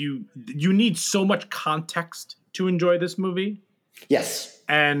if you need so much context to enjoy this movie. Yes.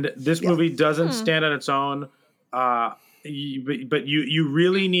 And this movie doesn't stand on its own. But you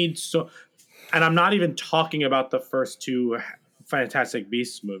really need and I'm not even talking about the first 2 Fantastic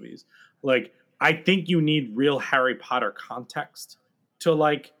Beasts movies. Like I think you need real Harry Potter context to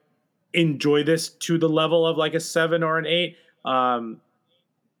like enjoy this to the level of like a 7 or an 8.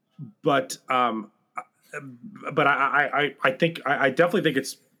 But I definitely think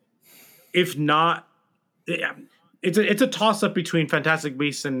it's, if not, it's a toss up between Fantastic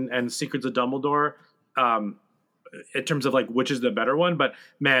Beasts and Secrets of Dumbledore, in terms of like which is the better one. But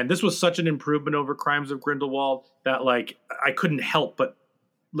man, this was such an improvement over Crimes of Grindelwald that like I couldn't help but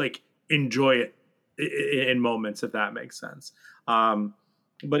like enjoy it in moments, if that makes sense.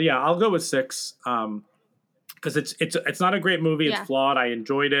 But yeah, I'll go with 6 because it's not a great movie. It's flawed. I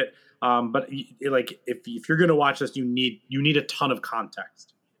enjoyed it. But like if you're gonna watch this, you need a ton of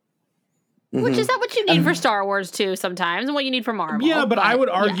context. Which is not what you need for Star Wars too sometimes, and what you need for Marvel. Yeah, but I would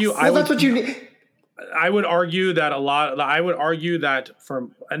argue, yes. That's what you need. I would argue that for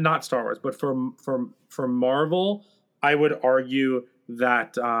not Star Wars, but for Marvel, I would argue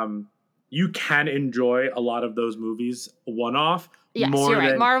that you can enjoy a lot of those movies one-off. Yes, more you're right.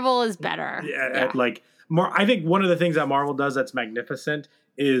 than, Marvel is better. Yeah. Like more. I think one of the things that Marvel does that's magnificent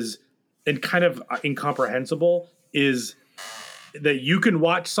is, and kind of incomprehensible, is that you can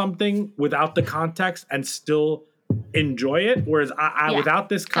watch something without the context and still enjoy it. Whereas without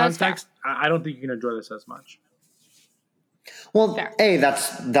this context, I don't think you can enjoy this as much. Well,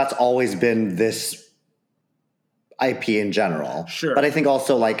 that's always been this IP in general. Sure. But I think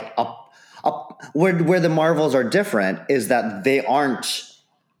also like where the Marvels are different is that they aren't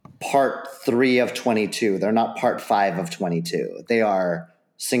part 3 of 22. They're not part 5 of 22. They are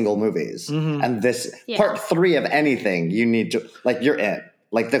single movies. Mm-hmm. And this part 3 of anything, you need to, like, you're in.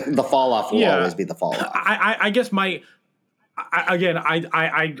 Like the fall off will always be the fall off. I guess I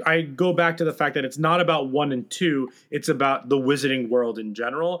go back to the fact that it's not about 1 and 2. It's about the Wizarding World in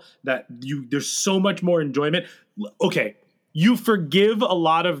general, that there's so much more enjoyment. Okay. You forgive a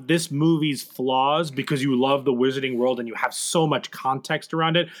lot of this movie's flaws because you love the Wizarding World and you have so much context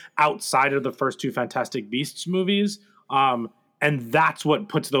around it outside of the first 2 Fantastic Beasts movies. And that's what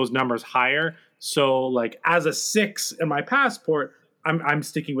puts those numbers higher. So like as a 6 in my passport, I'm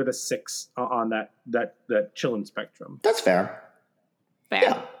sticking with a 6 on that chillin' spectrum. That's fair.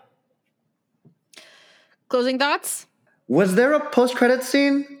 Yeah. Closing thoughts? Was there a post-credit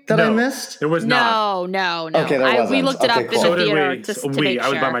scene that I missed? There was not. No. Okay, there wasn't. We looked it up cool. in the theater to make sure. I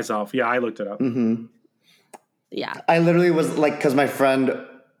was by myself. Yeah, I looked it up. Mm-hmm. Yeah. I literally was like, because my friend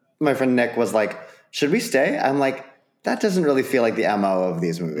Nick was like, should we stay? I'm like, that doesn't really feel like the MO of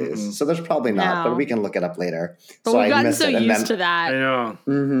these movies. Mm-hmm. So there's probably not, but we can look it up later. But we've gotten so used to that. I know.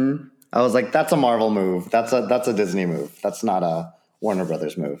 Mm-hmm. I was like, that's a Marvel move. That's a Disney move. That's not a Warner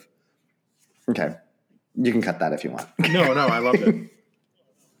Brothers move. Okay. You can cut that if you want. No, I loved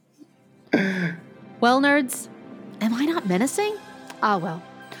it. Well, nerds, am I not menacing? Ah, well.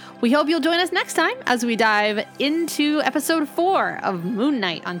 We hope you'll join us next time as we dive into episode 4 of Moon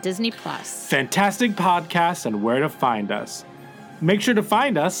Knight on Disney+. Fantastic podcast and where to find us. Make sure to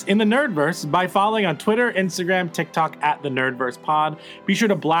find us in the Nerdverse by following on Twitter, Instagram, TikTok at the Nerdverse Pod. Be sure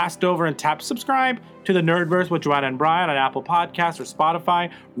to blast over and tap subscribe to the Nerdverse with Joanna and Brian on Apple Podcasts or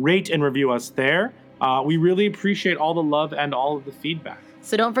Spotify. Rate and review us there. We really appreciate all the love and all of the feedback.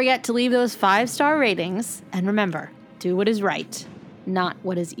 So don't forget to leave those 5-star ratings. And remember, do what is right, not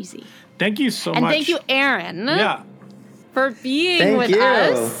what is easy. Thank you so much. And thank you, Aaron, for being Thank with you.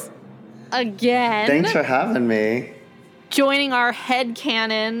 us again. Thanks for having me. Joining our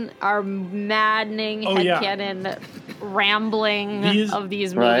headcanon, our maddening headcanon rambling of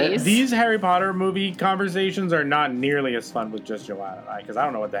these movies. Right. These Harry Potter movie conversations are not nearly as fun with just Joanna and I, because I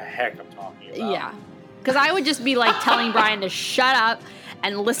don't know what the heck I'm talking about. Yeah. Because I would just be like telling Brian to shut up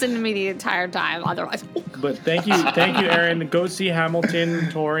and listen to me the entire time. Otherwise. But thank you, Aaron. Go see Hamilton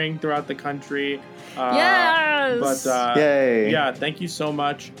touring throughout the country. Yes. But yay. Yeah, thank you so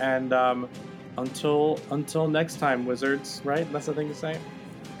much. And until next time, wizards. Right? That's the thing to say.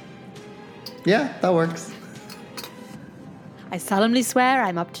 Yeah, that works. I solemnly swear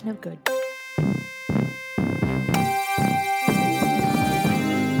I'm up to no good.